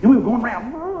 And we were going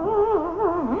around.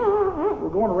 We're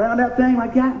going around that thing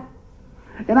like that.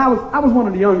 And I was one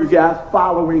of the younger guys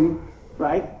following,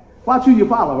 right? Watch who you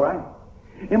follow, right?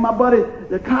 And my buddy,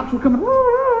 the cops were coming,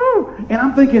 and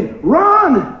I'm thinking,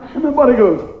 run! And my buddy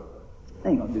goes,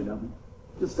 they ain't gonna do nothing.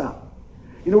 Just stop.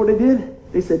 You know what they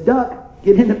did? They said, duck,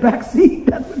 get in the back seat.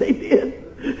 That's what they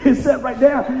did. They sat right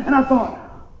down. And I thought,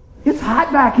 it's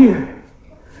hot back here.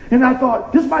 And I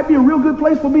thought, this might be a real good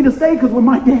place for me to stay because when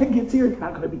my dad gets here, it's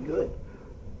not going to be good.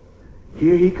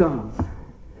 Here he comes.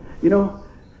 You know,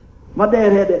 my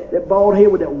dad had that bald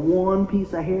head with that one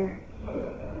piece of hair.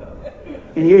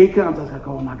 And here he comes. I was like,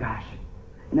 oh my gosh.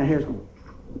 And that hair's going.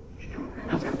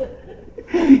 I was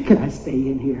like, can I stay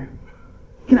in here?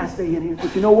 Can I stay in here?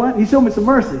 But you know what? He showed me some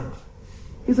mercy.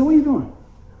 He said, what are you doing?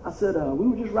 I said, we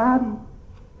were just riding.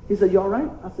 He said, you all right?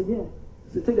 I said, yeah.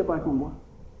 He said, take that bike home, boy.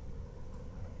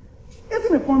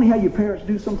 Isn't it funny how your parents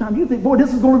do sometimes? You think, boy,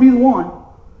 this is going to be the one.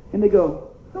 And they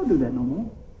go, don't do that no more.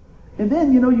 And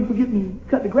then, you know, you forget and you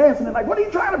cut the grass and they're like, what are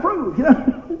you trying to prove? You know?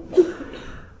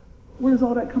 Where does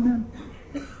all that come in?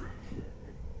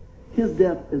 His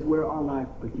death is where our life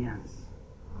begins.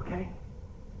 Okay?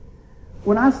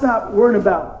 When I stop worrying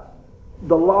about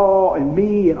the law and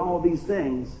me and all these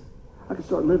things, I can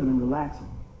start living and relaxing.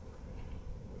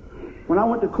 When I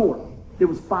went to court, there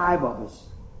was 5 of us.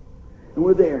 And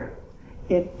we're there.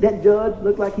 And that judge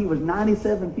looked like he was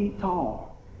 97 feet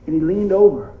tall. And he leaned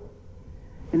over.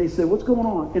 And they said, what's going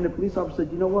on? And the police officer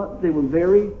said, you know what? They were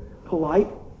very polite.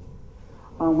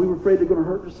 We were afraid they're going to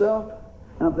hurt yourself.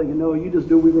 And I'm thinking, no, you just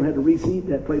knew we were going to have to reseed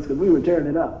that place because we were tearing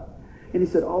it up. And he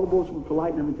said, all the boys were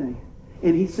polite and everything.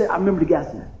 And he said, I remember the guy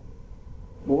said,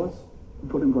 boys, he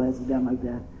put them glasses down like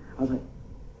that. I was like,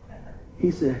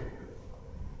 he said,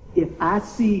 if I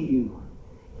see you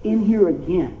in here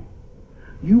again,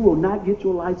 you will not get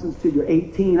your license till you're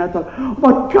 18. I thought, oh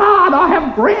my God, I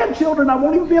have grandchildren. I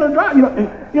won't even be able to drive.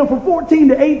 From 14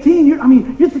 to 18,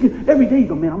 you're thinking every day, you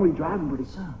go, man, I'm going to be driving pretty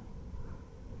soon.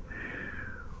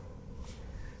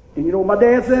 And you know what my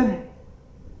dad said?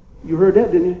 You heard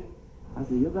that, didn't you? I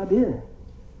said, yes, I did.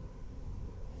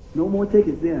 No more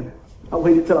tickets then. I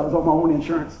waited till I was on my own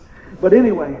insurance. But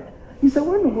anyway, he said,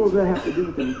 what in the world does that have to do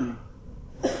with anything?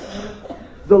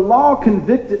 The law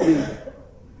convicted me.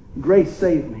 Grace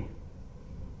saved me.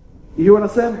 You hear what I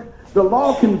said? The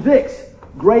law convicts.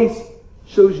 Grace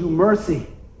shows you mercy.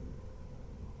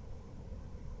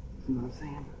 See what I'm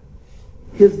saying?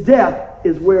 His death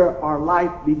is where our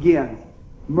life begins.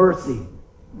 Mercy,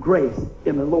 grace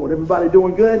in the Lord. Everybody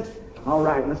doing good? All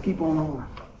right, let's keep on going.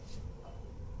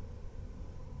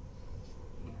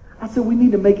 I said we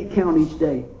need to make it count each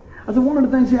day. I said, one of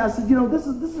the things here, I said, this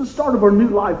is the start of our new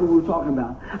life that we were talking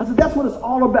about. I said, that's what it's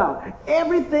all about.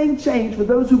 Everything changed for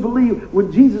those who believe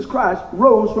when Jesus Christ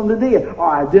rose from the dead.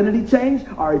 Our identity changed.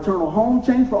 Our eternal home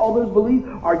changed for all those who believe.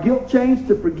 Our guilt changed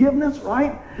to forgiveness,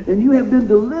 right? And you have been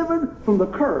delivered from the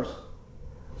curse.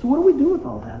 So what do we do with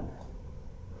all that?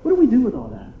 What do we do with all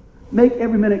that? Make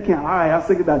every minute count. All right, I was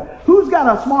thinking about it. Who's got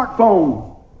a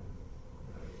smartphone?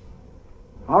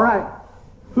 All right.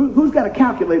 Who's got a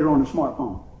calculator on a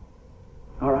smartphone?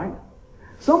 All right.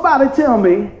 Somebody tell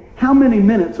me how many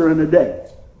minutes are in a day.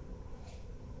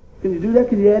 Can you do that?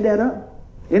 Can you add that up?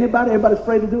 Anybody? Everybody's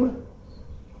afraid to do it?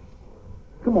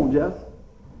 Come on, Jeff.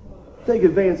 Take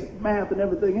advanced math and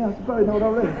everything else. You probably know it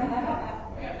already.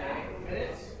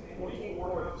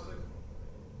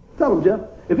 Tell them, Jeff.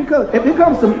 If it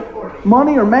comes to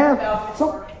money or math,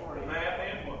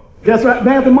 that's right,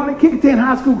 math and money. Kick 10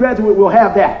 high school graduate will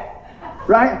have that.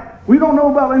 Right? We don't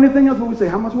know about anything else, but we say,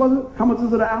 how much was it? How much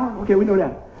is it an hour? Okay, we know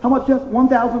that. How much, Jeff?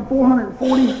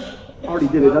 1,440? I already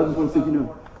did it. I just want to see if you knew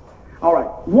it. All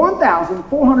right.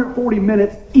 1,440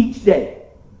 minutes each day.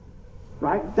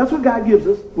 Right? That's what God gives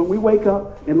us when we wake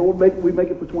up, and Lord, we make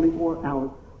it for 24 hours.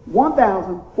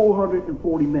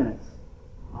 1,440 minutes.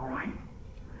 All right?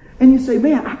 And you say,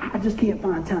 man, I just can't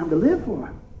find time to live for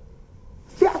Him.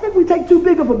 See, I think we take too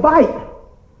big of a bite.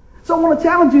 So I want to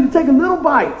challenge you to take a little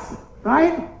bites.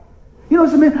 Right?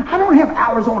 I don't have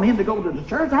hours on end to go to the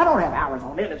church. I don't have hours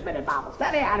on end to spend in Bible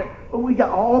study. But we got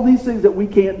all these things that we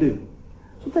can't do.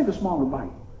 So take a smaller bite.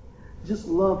 Just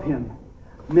love Him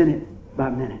minute by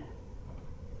minute.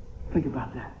 Think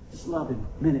about that. Just love Him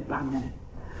minute by minute.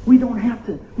 We don't have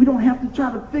to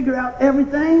try to figure out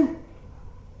everything.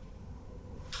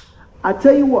 I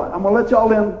tell you what, I'm going to let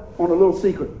y'all in on a little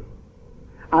secret.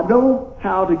 I know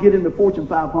how to get into Fortune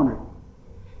 500.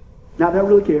 Now, I don't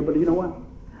really care, but you know what?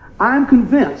 I'm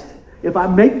convinced if I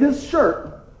make this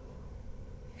shirt,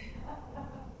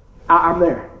 I'm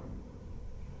there.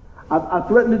 I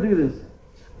threaten to do this.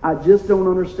 I just don't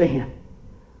understand.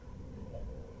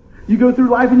 You go through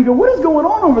life and you go, what is going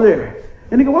on over there?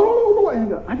 And they go, oh, and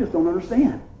you go, I just don't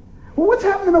understand. Well, what's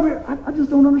happening over here? I just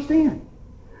don't understand.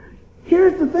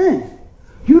 Here's the thing.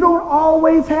 You don't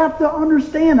always have to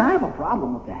understand. I have a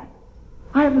problem with that.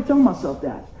 I have to tell myself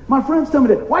that. My friends tell me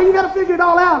that. Why you got to figure it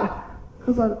all out?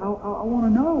 Because I want to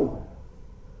know.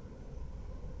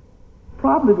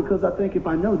 Probably because I think if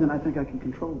I know, then I think I can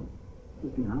control it.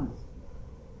 Just being honest.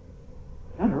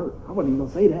 That hurt. I wasn't even going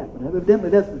to say that, but evidently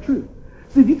that's the truth.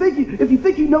 See, if you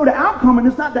think you know the outcome and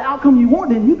it's not the outcome you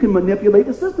want, then you can manipulate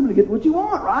the system to get what you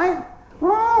want, right?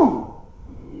 Wrong.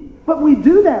 But we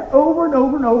do that over and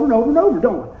over and over and over and over,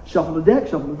 don't we? Shuffle the deck,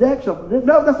 shuffle the deck, shuffle the deck.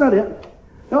 No, that's not it.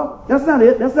 No, that's not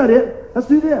it. That's not it. Let's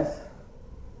do this.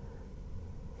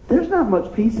 There's not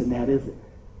much peace in that, is it?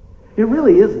 It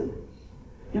really isn't.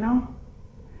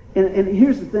 And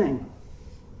here's the thing.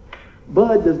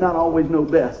 Bud does not always know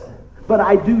best. But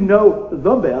I do know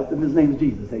the best, and His name is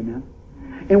Jesus. Amen.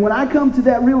 And when I come to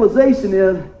that realization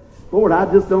is, Lord, I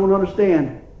just don't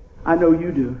understand. I know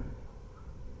you do.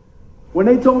 When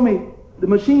they told me the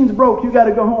machine's broke, you got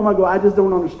to go home, I go, I just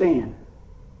don't understand.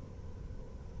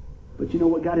 But you know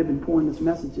what? God had been pouring this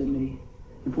message in me.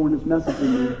 And pouring this message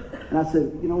in me. And I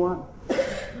said, you know what?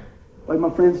 Like my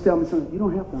friends tell me something, you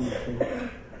don't have to understand.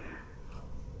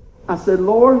 I said,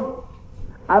 Lord,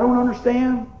 I don't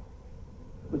understand,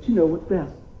 but you know what's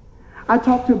best. I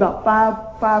talked to about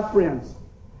five friends.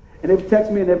 And they've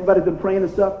texted me and everybody's been praying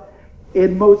and stuff.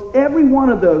 And most every one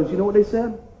of those, you know what they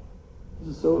said?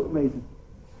 This is so amazing.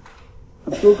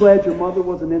 I'm so glad your mother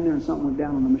wasn't in there and something went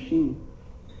down on the machine.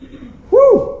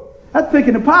 Woo! That's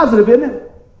thinking the positive, isn't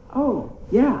it? Oh,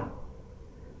 yeah.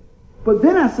 But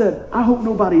then I said, I hope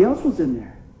nobody else was in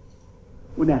there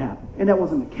when that happened. And that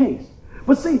wasn't the case.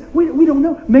 But see, we don't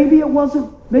know. Maybe it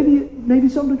wasn't, maybe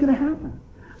something could have happened.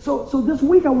 So this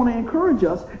week I want to encourage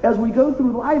us as we go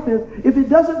through life is, if it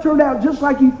doesn't turn out just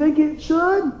like you think it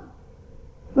should,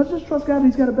 let's just trust God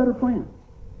He's got a better plan.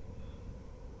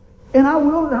 And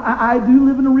I do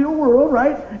live in the real world,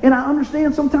 right? And I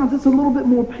understand sometimes it's a little bit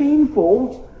more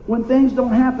painful when things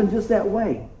don't happen just that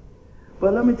way.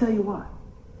 But let me tell you what,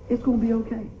 it's going to be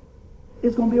okay.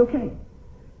 It's going to be okay.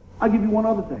 I'll give you one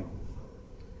other thing.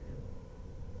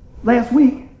 Last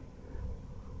week,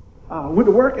 I went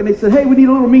to work and they said, hey, we need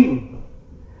a little meeting.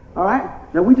 All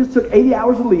right? Now, we just took 80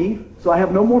 hours of leave, so I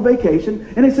have no more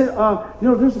vacation. And they said,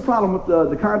 there's a problem with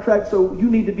the contract, so you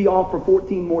need to be off for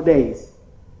 14 more days.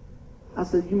 I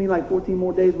said, you mean like 14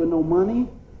 more days with no money?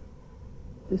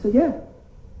 They said, yeah.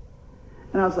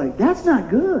 And I was like, that's not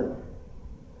good.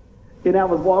 And I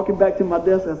was walking back to my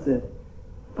desk. I said,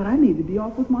 but I need to be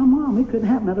off with my mom. It couldn't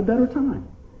happen at a better time.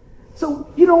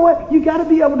 So, you know what? You got to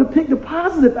be able to pick the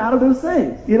positive out of those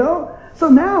things, you know? So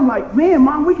now I'm like, man,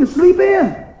 Mom, we can sleep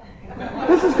in.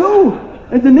 This is cool.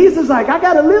 And Denise is like, I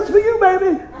got a list for you,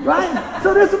 baby. Right?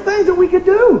 So there's some things that we could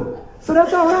do. So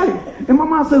that's all right. And my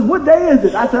mom says, what day is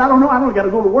it? I said, I don't know. I don't got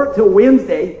to go to work till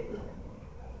Wednesday.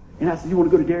 And I said, you want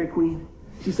to go to Dairy Queen?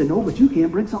 She said, no, but you can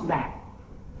bring something back.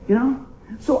 You know?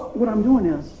 So what I'm doing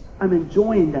is I'm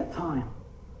enjoying that time.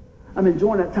 I'm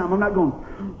enjoying that time. I'm not going,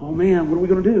 oh man, what are we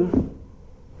going to do?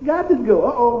 God didn't go,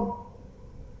 uh-oh.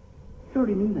 He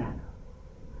already knew that.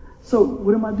 So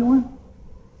what am I doing?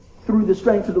 Through the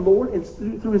strength of the Lord and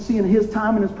through seeing His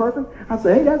time and His purpose, I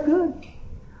say, hey, that's good.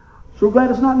 So glad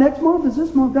it's not next month, it's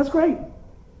this month. That's great.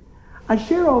 I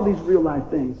share all these real life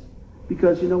things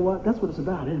because you know what? That's what it's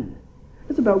about, isn't it?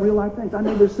 It's about real life things. I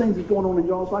know there's things that's going on in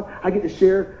y'all's life. I get to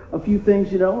share a few things,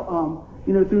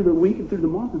 through the week and through the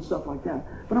month and stuff like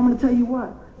that. But I'm going to tell you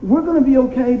what, we're going to be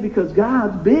okay because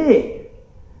God's big.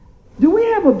 Do we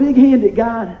have a big-handed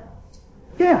God?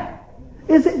 Yeah.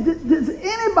 Does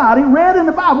anybody read in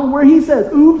the Bible where He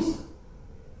says, oops?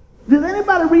 Does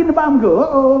anybody read in the Bible and go,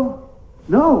 uh-oh?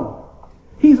 No.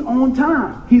 He's on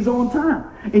time. He's on time.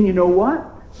 And you know what?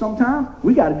 Sometimes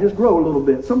we got to just grow a little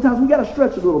bit. Sometimes we got to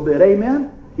stretch a little bit.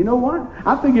 Amen? You know what?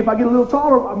 I figure if I get a little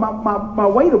taller, my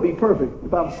weight will be perfect.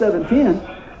 If I'm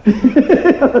 7'10",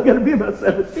 I'm going to be about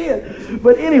 7'10".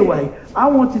 But anyway, I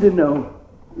want you to know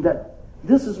that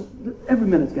every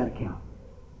minute's got to count.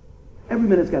 Every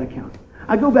minute's got to count.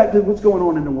 I go back to what's going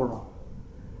on in the world.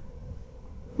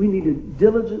 We need to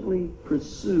diligently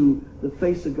pursue the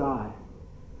face of God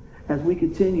as we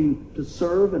continue to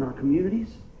serve in our communities,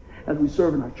 as we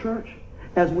serve in our church,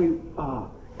 as we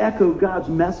echo God's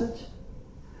message.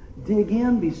 Dig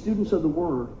in, be students of the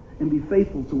Word, and be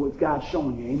faithful to what God's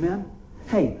showing you. Amen?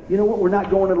 Hey, you know what? We're not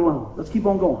going it alone. Let's keep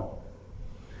on going.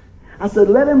 I said,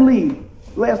 let Him lead.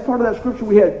 Last part of that scripture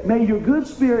we had, may your good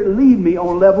spirit lead me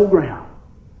on level ground.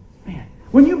 Man,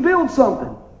 when you build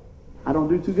something, I don't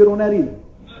do too good on that either.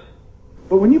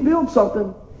 But when you build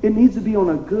something, it needs to be on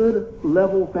a good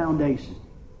level foundation.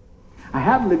 I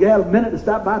happened to have a minute to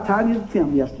stop by Tiny and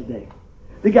Tim yesterday.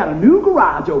 They got a new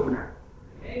garage opener.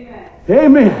 Amen.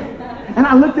 Amen. And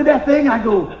I looked at that thing and I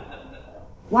go,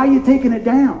 why are you taking it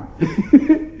down?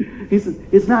 He says,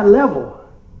 it's not level.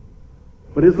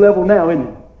 But it's level now, isn't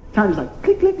it? Tiny's like,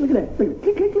 click, click, look at that. Click,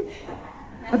 click, click, click.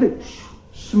 I think,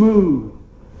 smooth,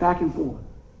 back and forth.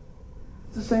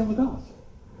 It's the same with us.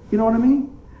 You know what I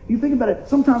mean? You think about it,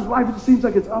 sometimes life just seems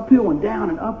like it's uphill and down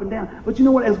and up and down. But you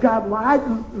know what? As God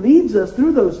leads us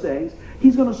through those things,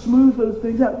 He's going to smooth those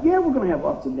things out. Yeah, we're going to have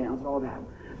ups and downs and all that.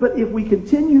 But if we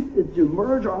continue to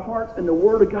merge our hearts in the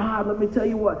Word of God, let me tell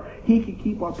you what, He can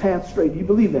keep our path straight. Do you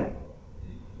believe that?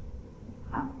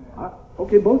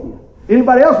 Okay, both of you.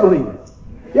 Anybody else believe it?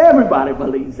 Yeah, everybody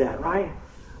believes that, right?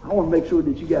 I want to make sure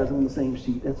that you guys are on the same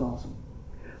sheet. That's awesome.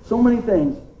 So many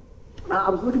things. I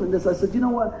was looking at this. I said, you know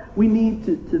what? We need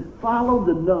to follow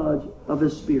the nudge of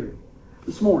His Spirit.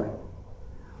 This morning,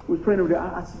 we was praying over there.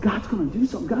 I said, God's going to do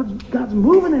something. God's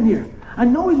moving in here. I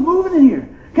know He's moving in here.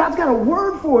 God's got a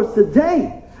word for us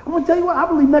today. I'm going to tell you what. I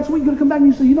believe next week you're going to come back and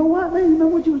you say, you know what, man? You know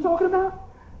what you were talking about?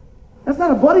 That's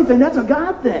not a buddy thing. That's a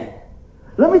God thing.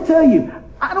 Let me tell you,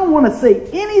 I don't want to say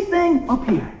anything up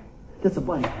here that's a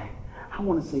buddy thing. I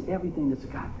want to say everything that's a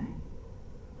God thing.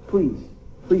 Please,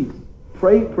 please.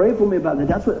 Pray for me about that.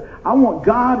 That's what I want.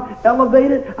 God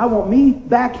elevated. I want me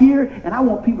back here, and I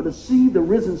want people to see the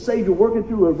risen Savior working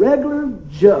through a regular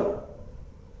Joe.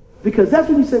 Because that's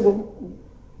when you say, well,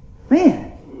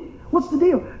 man, what's the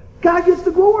deal? God gets the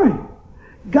glory.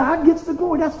 God gets the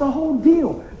glory. That's the whole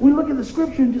deal. We look at the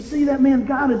scripture and just see that, man,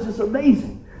 God is just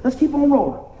amazing. Let's keep on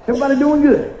rolling. Everybody doing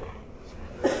good?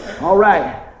 All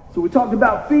right. So we talked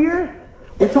about fear.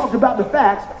 We talked about the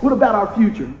facts. What about our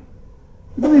future?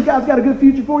 You believe God's got a good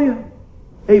future for you?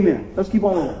 Amen. Let's keep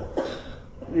on rolling.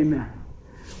 Amen.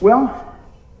 Well,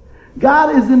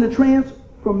 God is in the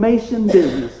transformation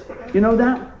business. You know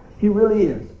that? He really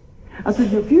is. I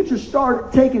said, your future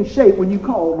started taking shape when you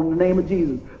called on the name of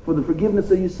Jesus for the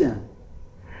forgiveness of your sin.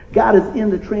 God is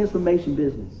in the transformation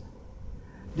business.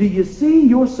 Do you see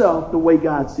yourself the way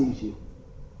God sees you?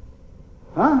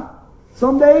 Huh?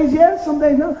 Some days yes, some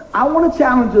days no. I want to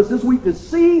challenge us this week to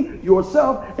see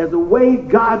yourself as the way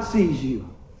God sees you.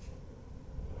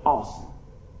 Awesome.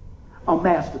 A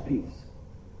masterpiece.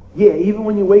 Yeah, even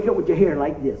when you wake up with your hair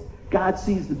like this, God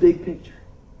sees the big picture.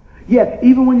 Yeah,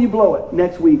 even when you blow it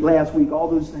next week, last week, all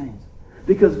those things.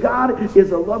 Because God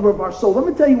is a lover of our soul. Let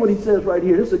me tell you what he says right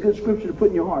here. This is a good scripture to put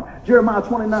in your heart. Jeremiah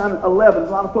 29:11. A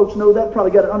lot of folks know that.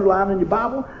 Probably got it underlined in your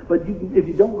Bible. But if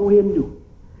you don't, go ahead and do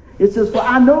it. It says, for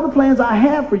I know the plans I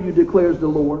have for you, declares the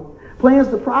Lord. Plans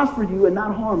to prosper you and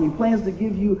not harm you. Plans to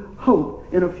give you hope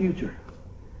in a future.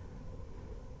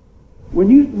 When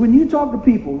you talk to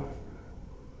people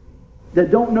that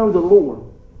don't know the Lord,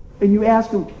 and you ask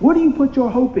them, what do you put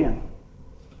your hope in?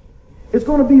 It's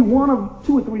going to be one of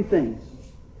two or three things.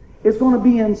 It's going to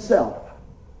be in self.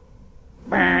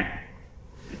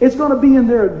 It's going to be in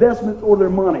their investments or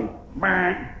their money.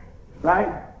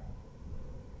 Right?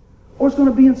 Or it's going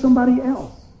to be in somebody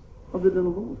else other than the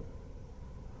Lord.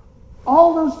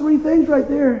 All those three things right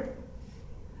there,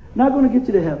 not going to get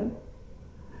you to heaven.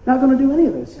 Not going to do any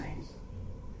of those things.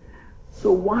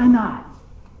 So why not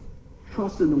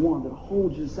trust in the one that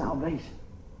holds your salvation?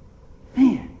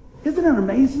 Man, isn't that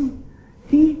amazing?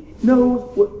 He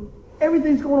knows what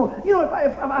everything's going on. You know,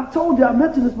 if I've told you, I've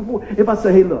mentioned this before. If I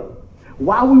say, hey, look,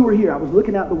 while we were here, I was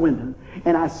looking out the window,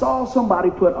 and I saw somebody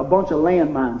put a bunch of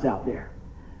landmines out there.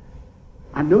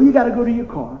 I know you got to go to your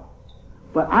car,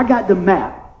 but I got the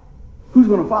map. Who's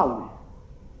going to follow me?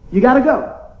 You got to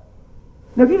go.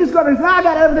 Now, if you just go to, I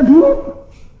got everything.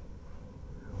 Whoop,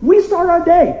 we start our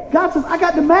day. God says, I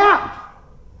got the map.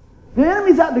 The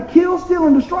enemy's out to kill, steal,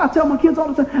 and destroy. I tell my kids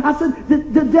all the time. I said,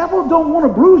 the devil don't want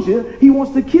to bruise you. He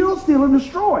wants to kill, steal, and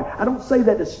destroy. I don't say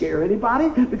that to scare anybody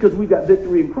because we've got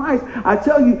victory in Christ. I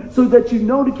tell you so that you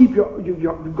know to keep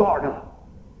your guard up.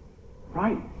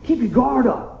 Right? Keep your guard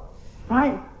up.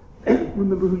 Right? And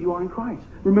remember who you are in Christ.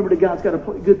 Remember that God's got a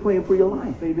good plan for your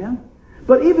life. Amen?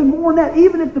 But even more than that,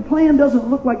 even if the plan doesn't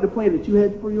look like the plan that you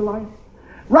had for your life,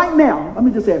 right now, let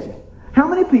me just ask you, how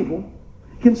many people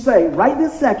can say right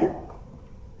this second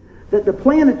that the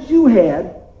plan that you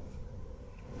had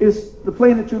is the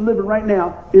plan that you're living right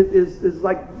now is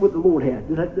like what the Lord had?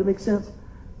 Does that make sense?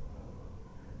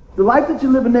 The life that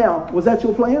you're living now, was that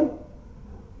your plan?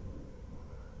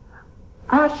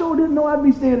 I sure didn't know I'd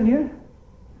be standing here.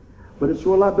 But it's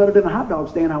sure a lot better than a hot dog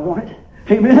stand I wanted.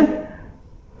 Amen?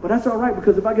 But that's all right,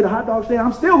 because if I get a hot dog stand,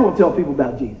 I'm still going to tell people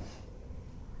about Jesus.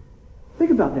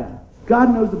 Think about that.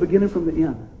 God knows the beginning from the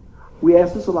end. We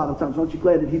ask this a lot of times. Aren't you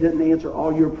glad that he didn't answer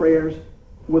all your prayers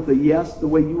with a yes the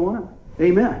way you want it?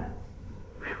 Amen.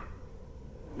 Whew.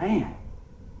 Man,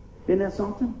 isn't that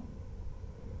something?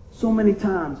 So many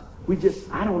times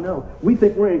I don't know. We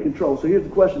think we're in control. So here's the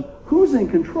question. Who's in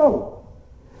control?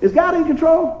 Is God in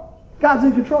control? God's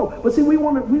in control. But see, we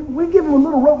give him a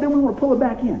little rope, then we want to pull it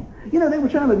back in. You know, they were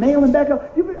trying to nail him back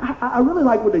up. I really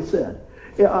like what they said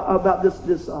about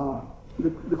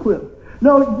the clip.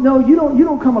 No, you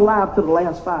don't come alive to the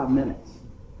last 5 minutes.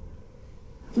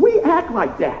 We act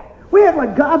like that. We act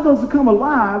like God doesn't come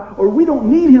alive, or we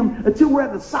don't need him until we're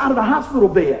at the side of the hospital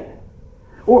bed,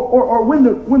 or when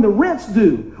the rent's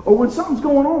due, or when something's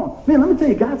going on. Man, let me tell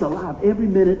you, God's alive every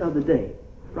minute of the day,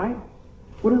 right?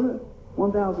 What is it?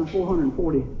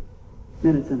 1,440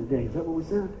 minutes in a day. Is that what we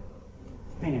said?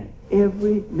 Man,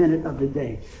 every minute of the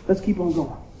day. Let's keep on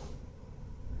going.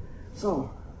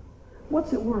 So,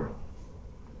 what's it worth?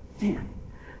 Man,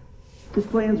 his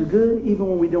plans are good even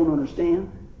when we don't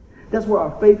understand. That's where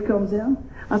our faith comes in.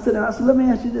 I said, let me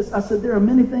ask you this. I said, there are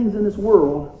many things in this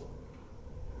world,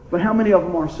 but how many of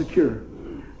them are secure?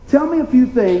 Tell me a few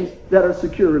things that are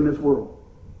secure in this world.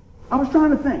 I was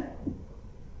trying to think.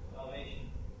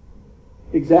 Salvation.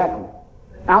 Exactly.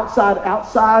 Outside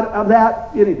of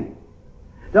that, anything.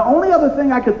 The only other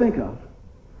thing I could think of,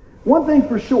 one thing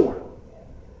for sure,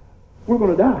 we're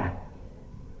going to die.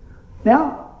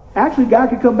 Now, actually, God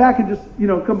could come back and just,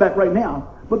 come back right now.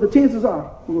 But the chances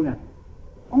are, we're going to die.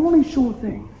 Only sure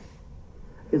thing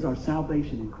is our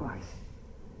salvation in Christ.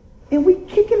 And we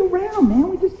kick it around, man.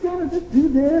 We just gotta just do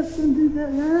this and do that.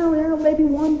 Well, maybe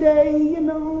one day, you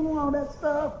know, all that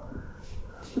stuff.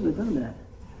 Shouldn't have done that.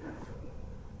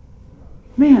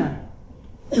 Man,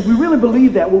 if we really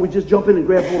believe that, will we just jump in and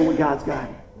grab hold of what God's got?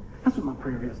 That's what my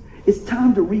prayer is. It's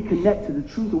time to reconnect to the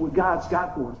truth of what God's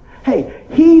got for us. Hey,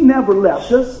 He never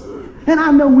left us. And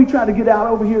I know we try to get out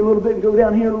over here a little bit and go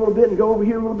down here a little bit and go over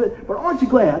here a little bit. But aren't you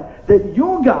glad that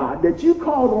your God that you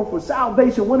called on for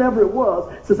salvation, whatever it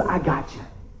was, says, I got you.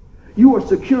 You are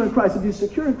secure in Christ. If you're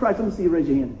secure in Christ, let me see you raise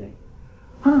your hand today.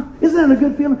 Huh? Isn't that a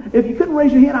good feeling? If you couldn't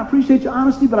raise your hand, I appreciate your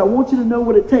honesty, but I want you to know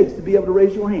what it takes to be able to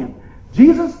raise your hand.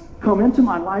 Jesus, come into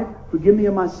my life. Forgive me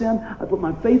of my sin. I put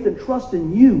my faith and trust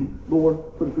in you, Lord,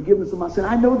 for the forgiveness of my sin.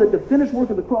 I know that the finished work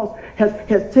of the cross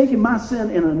has taken my sin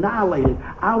and annihilated.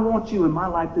 I want you in my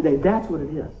life today. That's what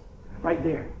it is, right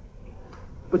there.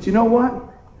 But you know what?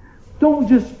 Don't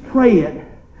just pray it.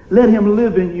 Let Him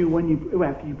live in you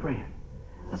after you pray it.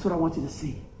 That's what I want you to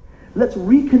see. Let's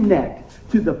reconnect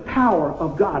to the power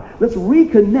of God. Let's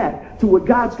reconnect to what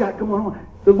God's got going on.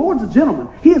 The Lord's a gentleman.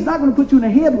 He is not going to put you in a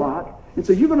headlock and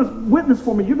say, you're going to witness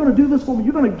for me, you're going to do this for me,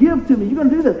 you're going to give to me, you're going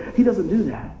to do this. He doesn't do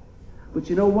that. But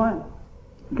you know what?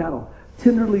 God will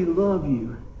tenderly love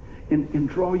you and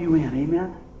draw you in.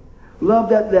 Amen? Love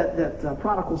that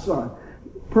prodigal son.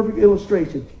 Perfect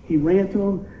illustration. He ran to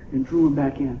him and drew him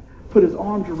back in. Put his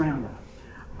arms around him.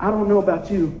 I don't know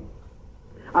about you.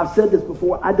 I've said this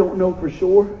before. I don't know for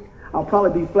sure. I'll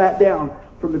probably be flat down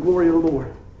from the glory of the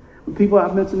Lord. When people,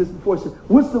 I've mentioned this before, say,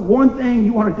 what's the one thing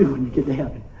you want to do when you get to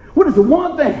heaven? What is the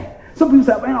one thing? Some people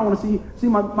say, man, I want to see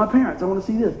my parents. I want to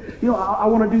see this. You know, I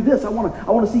want to do this. I want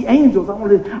to see angels.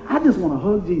 I just want to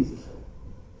hug Jesus.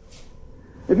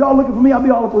 If y'all looking for me, I'll be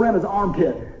all up around his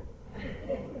armpit.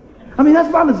 I mean,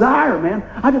 that's my desire, man.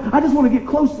 I just want to get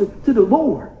close to the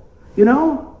Lord. You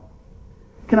know?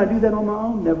 Can I do that on my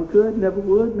own? Never could, never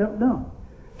would, no.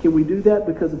 Can we do that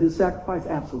because of His sacrifice?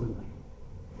 Absolutely.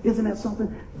 Isn't that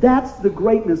something? That's the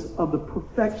greatness of the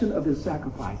perfection of His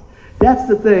sacrifice. That's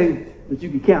the thing that you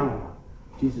can count on.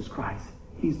 Jesus Christ.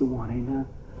 He's the one. Amen.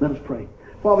 Let us pray.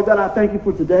 Father God, I thank you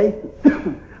for today.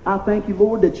 I thank you,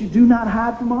 Lord, that you do not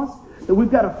hide from us, that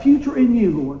we've got a future in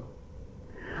you, Lord.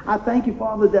 I thank you,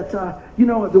 Father, that,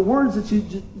 the words that you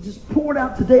just poured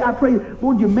out today, I pray,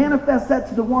 Lord, you manifest that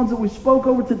to the ones that we spoke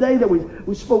over today, that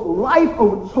we spoke life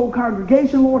over this whole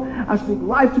congregation, Lord. I speak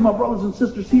life to my brothers and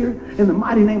sisters here in the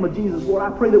mighty name of Jesus, Lord.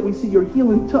 I pray that we see your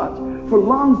healing touch, for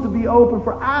lungs to be open,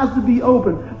 for eyes to be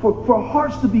open, for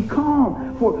hearts to be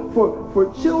calm,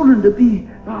 for children to be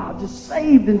just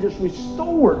saved and just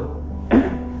restored.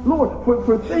 Lord,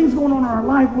 for things going on in our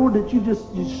life, Lord, that you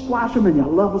splash them and you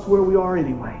love us where we are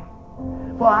anyway.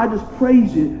 Father, I just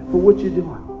praise you for what you're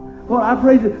doing. Lord, I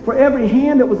praise you for every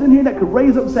hand that was in here that could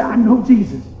raise up and say, I know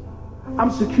Jesus.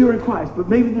 I'm secure in Christ. But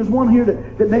maybe there's one here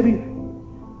that maybe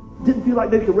didn't feel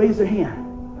like they could raise their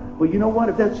hand. Well, you know what?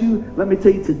 If that's you, let me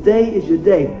tell you, today is your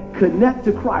day. Connect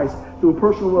to Christ through a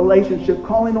personal relationship,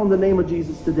 calling on the name of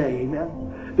Jesus today.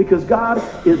 Amen? Because God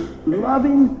is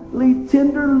lovingly,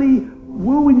 tenderly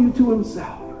wooing you to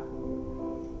Himself.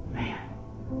 Man,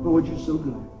 Lord, you're so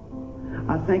good.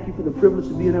 I thank you for the privilege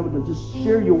of being able to just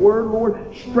share your word,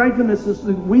 Lord. Strengthen us this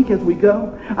week as we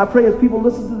go. I pray as people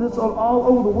listen to this all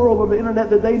over the world on the internet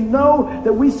that they know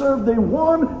that we serve the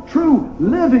one true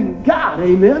living God.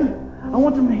 Amen. I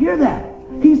want them to hear that.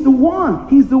 He's the one.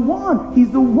 He's the one.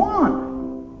 He's the one.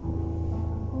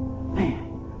 Man,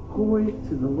 glory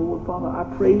to the Lord. Father, I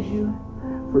praise you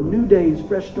for new days,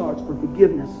 fresh starts, for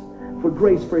forgiveness, for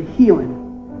grace, for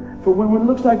healing. For when it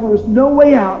looks like there was no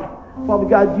way out, Father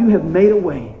God, you have made a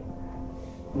way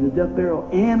in the death, burial,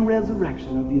 and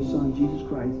resurrection of your Son, Jesus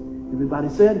Christ. Everybody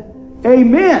said,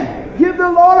 amen. Give the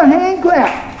Lord a hand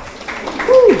clap.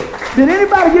 Woo. Did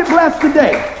anybody get blessed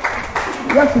today?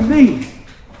 Yes, indeed.